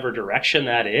in whatever direction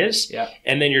that is. Yeah.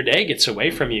 And then your day gets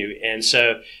away from you. And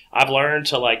so I've learned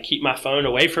to like keep my phone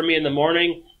away from me in the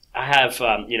morning. I have,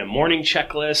 morning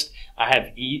checklist. I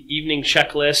have evening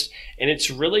checklist. And it's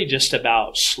really just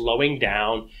about slowing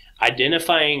down,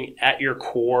 identifying at your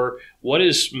core what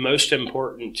is most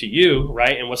important to you,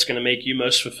 right? And what's going to make you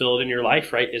most fulfilled in your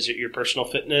life, right? Is it your personal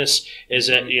fitness? Is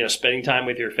it, spending time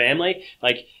with your family?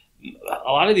 Like,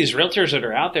 a lot of these realtors that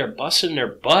are out there busting their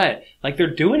butt, like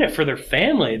they're doing it for their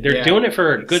family. They're doing it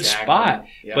for a good spot.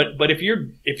 Yep. But if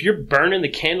you're burning the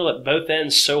candle at both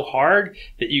ends so hard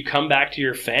that you come back to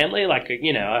your family like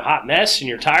a hot mess, and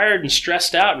you're tired and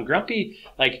stressed out and grumpy,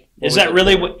 like is that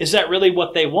really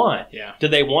what they want? Yeah. Do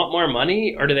they want more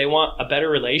money, or do they want a better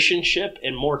relationship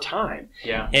and more time?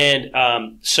 Yeah.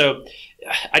 And so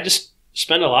I just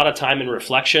spend a lot of time in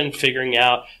reflection, figuring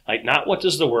out like not what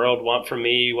does the world want from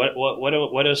me,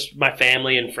 what does my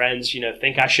family and friends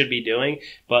think I should be doing,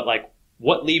 but like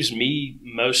what leaves me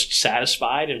most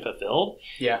satisfied and fulfilled.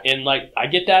 Yeah. And like I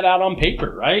get that out on paper,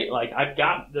 right? Like I've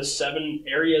got the 7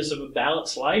 areas of a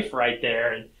balanced life right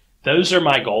there, and those are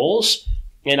my goals.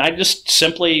 And I just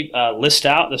simply list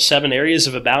out the 7 areas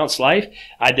of a balanced life,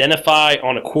 identify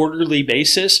on a quarterly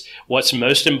basis what's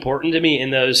most important to me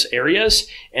in those areas.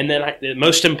 And then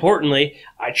most importantly,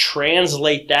 I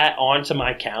translate that onto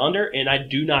my calendar, and I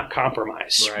do not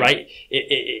compromise, right?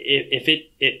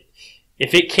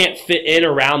 If it can't fit in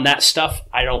around that stuff,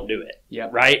 I don't do it.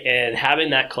 Yep. Right. And having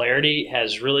that clarity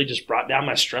has really just brought down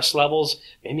my stress levels,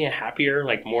 made me a happier,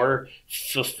 like more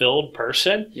fulfilled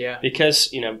person. Yeah. Because,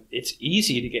 it's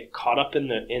easy to get caught up in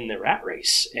the rat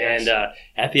race. Yes. And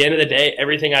at the end of the day,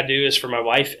 everything I do is for my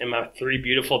wife and my 3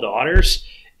 beautiful daughters.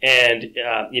 And,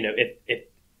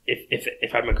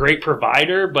 if I'm a great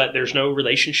provider, but there's no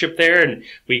relationship there, and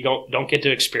we don't get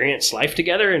to experience life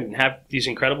together and have these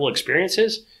incredible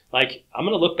experiences, like I'm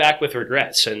going to look back with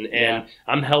regrets, and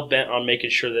I'm hell bent on making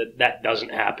sure that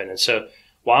doesn't happen. And so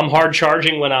while I'm hard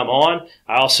charging when I'm on,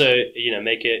 I also,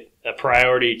 make it a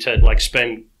priority to like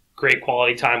spend great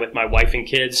quality time with my wife and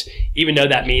kids, even though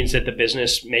that means that the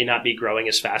business may not be growing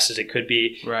as fast as it could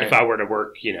be if I were to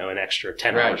work, an extra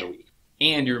 10 hours a week.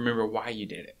 And you remember why you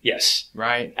did it. Yes.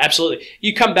 Right? Absolutely.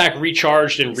 You come back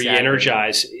recharged and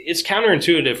re-energized. It's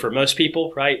counterintuitive for most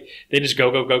people, right? They just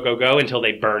go until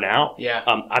they burn out. Yeah.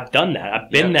 I've done that.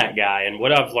 I've been that guy. And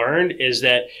what I've learned is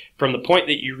that from the point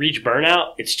that you reach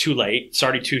burnout, it's too late. It's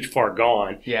already too far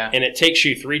gone. Yeah. And it takes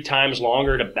you 3 times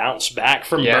longer to bounce back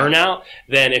from burnout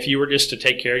than if you were just to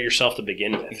take care of yourself to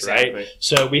begin with, right?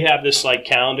 So we have this like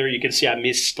calendar. You can see I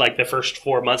missed like the first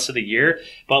 4 months of the year,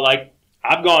 but like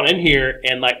I've gone in here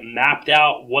and like mapped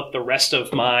out what the rest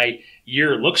of my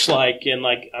year looks like. And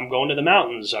like, I'm going to the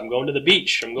mountains. I'm going to the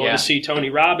beach. I'm going to see Tony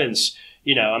Robbins.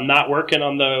 I'm not working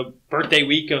on the birthday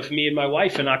week of me and my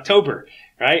wife in October,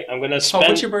 right? I'm going to spend. Oh,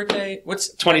 what's your birthday?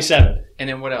 What's 27th. And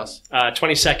then what else?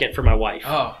 22nd for my wife.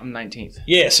 Oh, I'm 19th.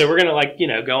 Yeah. So we're going to like,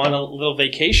 go on a little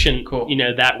vacation,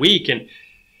 that week. And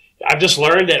I've just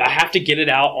learned that I have to get it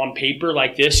out on paper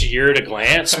like this year at a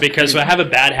glance, because I have a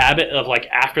bad habit of like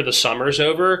after the summer's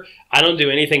over, I don't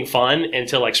do anything fun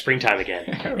until like springtime again.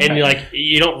 And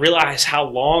you don't realize how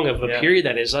long of a period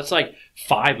that is. That's like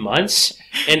 5 months.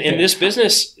 And in this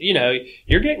business,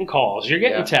 you're getting calls, you're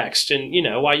getting texts, and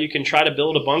while you can try to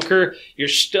build a bunker, you're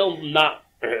still not,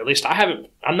 or at least I'm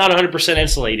not 100%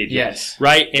 insulated yet. Yes.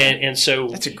 Right. And so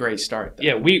that's a great start, though.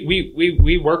 Yeah.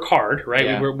 We work hard, right?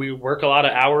 Yeah. We work a lot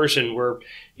of hours, and we're,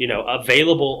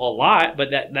 available a lot, but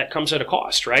that comes at a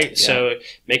cost, right? Yeah. So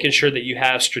making sure that you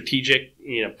have strategic,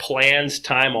 plans,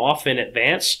 time off in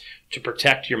advance to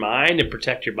protect your mind and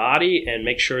protect your body, and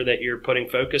make sure that you're putting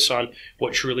focus on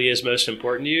what truly is most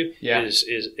important to you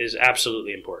is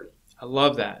absolutely important. I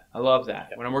love that. Yeah.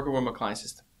 When I'm working with my clients,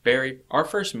 it's our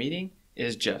first meeting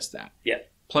is just that. Yeah.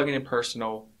 Plugging in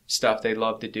personal stuff they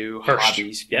love to do,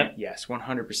 hobbies. Yeah. Yes,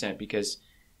 100%. Because,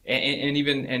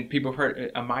 and people have heard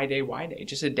a my day, why day,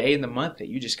 just a day in the month that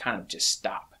you just kind of just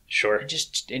stop. Sure.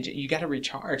 And you got to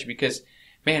recharge, because,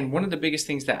 man, one of the biggest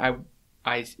things that I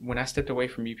when I stepped away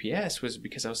from UPS was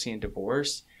because I was seeing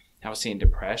divorce, I was seeing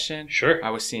depression. Sure.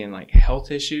 I was seeing like health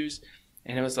issues.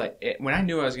 And it was like, when I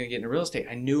knew I was going to get into real estate,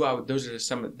 I knew that was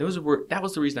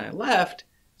the reason I left.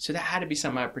 So that had to be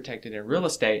something I protected in real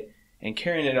estate and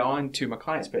carrying it on to my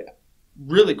clients. But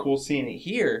really cool seeing it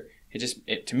here.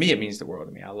 To me, it means the world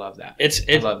to me. I love that.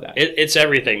 I love that. It's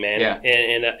everything, man. Yeah.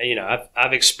 And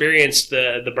I've experienced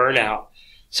the burnout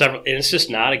several, and it's just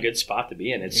not a good spot to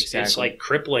be in. It's like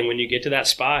crippling when you get to that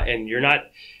spot and you're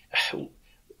not.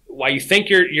 While you think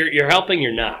you're helping,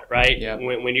 you're not, right? Yeah.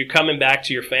 When you're coming back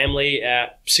to your family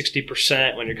at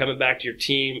 60%, when you're coming back to your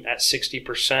team at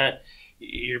 60%.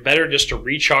 You're better just to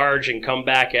recharge and come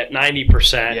back at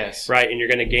 90%, right? And you're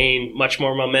going to gain much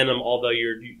more momentum, although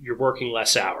you're working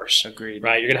less hours. Agreed.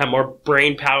 Right? You're going to have more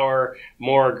brain power,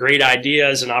 more great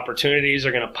ideas and opportunities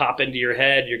are going to pop into your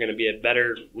head. You're going to be a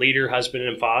better leader, husband,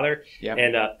 and father. Yep.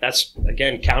 And that's,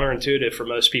 again, counterintuitive for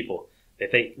most people. They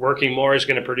think working more is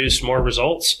going to produce more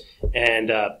results, and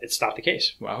it's not the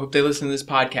case. Well, I hope they listen to this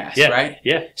podcast, right?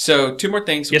 Yeah. So 2 more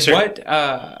things. Yes, sir.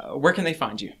 Where can they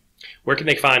find you? Where can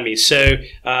they find me? So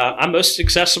I'm most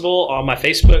accessible on my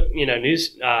Facebook,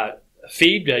 news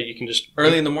feed. You can just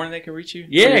early in the morning they can reach you.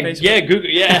 Google.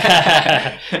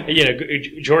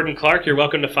 Jordan Clark. You're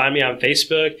welcome to find me on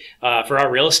Facebook. For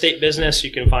our real estate business, you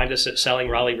can find us at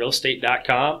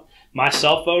sellingraleighrealestate.com. My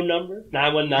cell phone number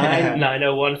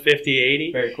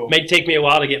 919-901-5080. Very cool. May take me a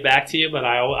while to get back to you, but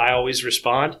I always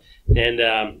respond,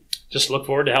 and just look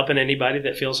forward to helping anybody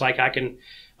that feels like I can.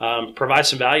 Provide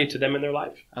some value to them in their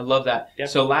life. I love that. Yeah.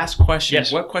 So last question.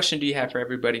 Yes. What question do you have for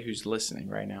everybody who's listening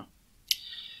right now?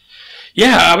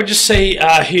 Yeah, I would just say,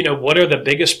 what are the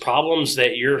biggest problems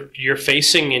that you're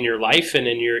facing in your life and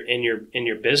in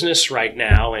your business right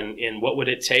now, and what would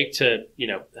it take to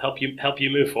help you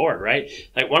move forward, right?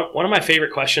 Like one of my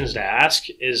favorite questions to ask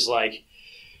is like,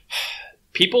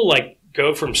 people like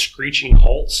go from screeching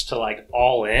halts to like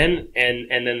all in,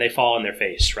 and then they fall on their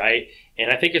face, right? And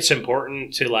I think it's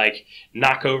important to like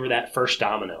knock over that first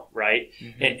domino, right?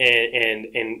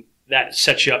 Mm-hmm. And that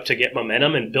sets you up to get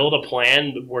momentum and build a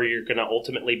plan where you're going to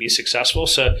ultimately be successful.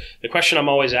 So the question I'm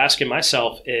always asking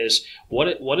myself is,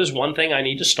 what is one thing I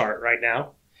need to start right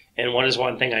now? And what is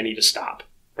one thing I need to stop,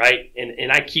 right?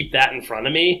 And I keep that in front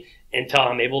of me until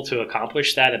I'm able to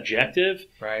accomplish that objective.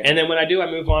 Right. And then when I do,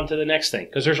 I move on to the next thing,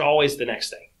 because there's always the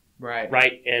next thing. Right.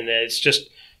 Right. And it's just,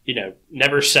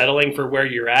 never settling for where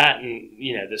you're at, and,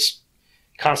 this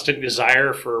constant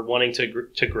desire for wanting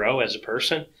to grow as a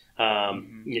person,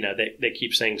 that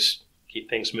keeps things keep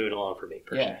things moving along for me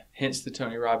personally. Yeah. Hence the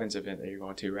Tony Robbins event that you're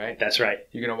going to, right? That's right.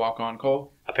 You're going to walk on,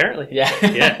 Cole? Apparently. Yeah.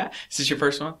 Yeah. Is this your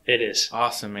first one? It is.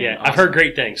 Awesome, man. Yeah. Awesome. I've heard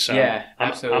great things. So Yeah, I'm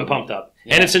absolutely. pumped up.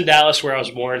 Yeah. And it's in Dallas where I was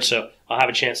born, so I'll have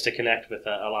a chance to connect with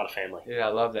a lot of family. Yeah,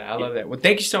 I love that. I love that. Well,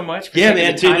 thank you so much for Yeah, taking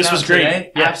man, the dude, time this out was great.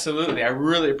 today. Yeah. Absolutely. I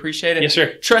really appreciate it. Yes,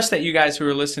 sir. Trust that you guys who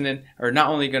are listening are not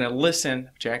only going to listen,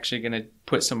 but you're actually going to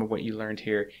put some of what you learned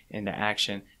here into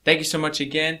action. Thank you so much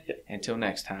again. Until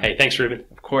next time. Hey, thanks, Ruben.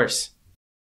 Of course.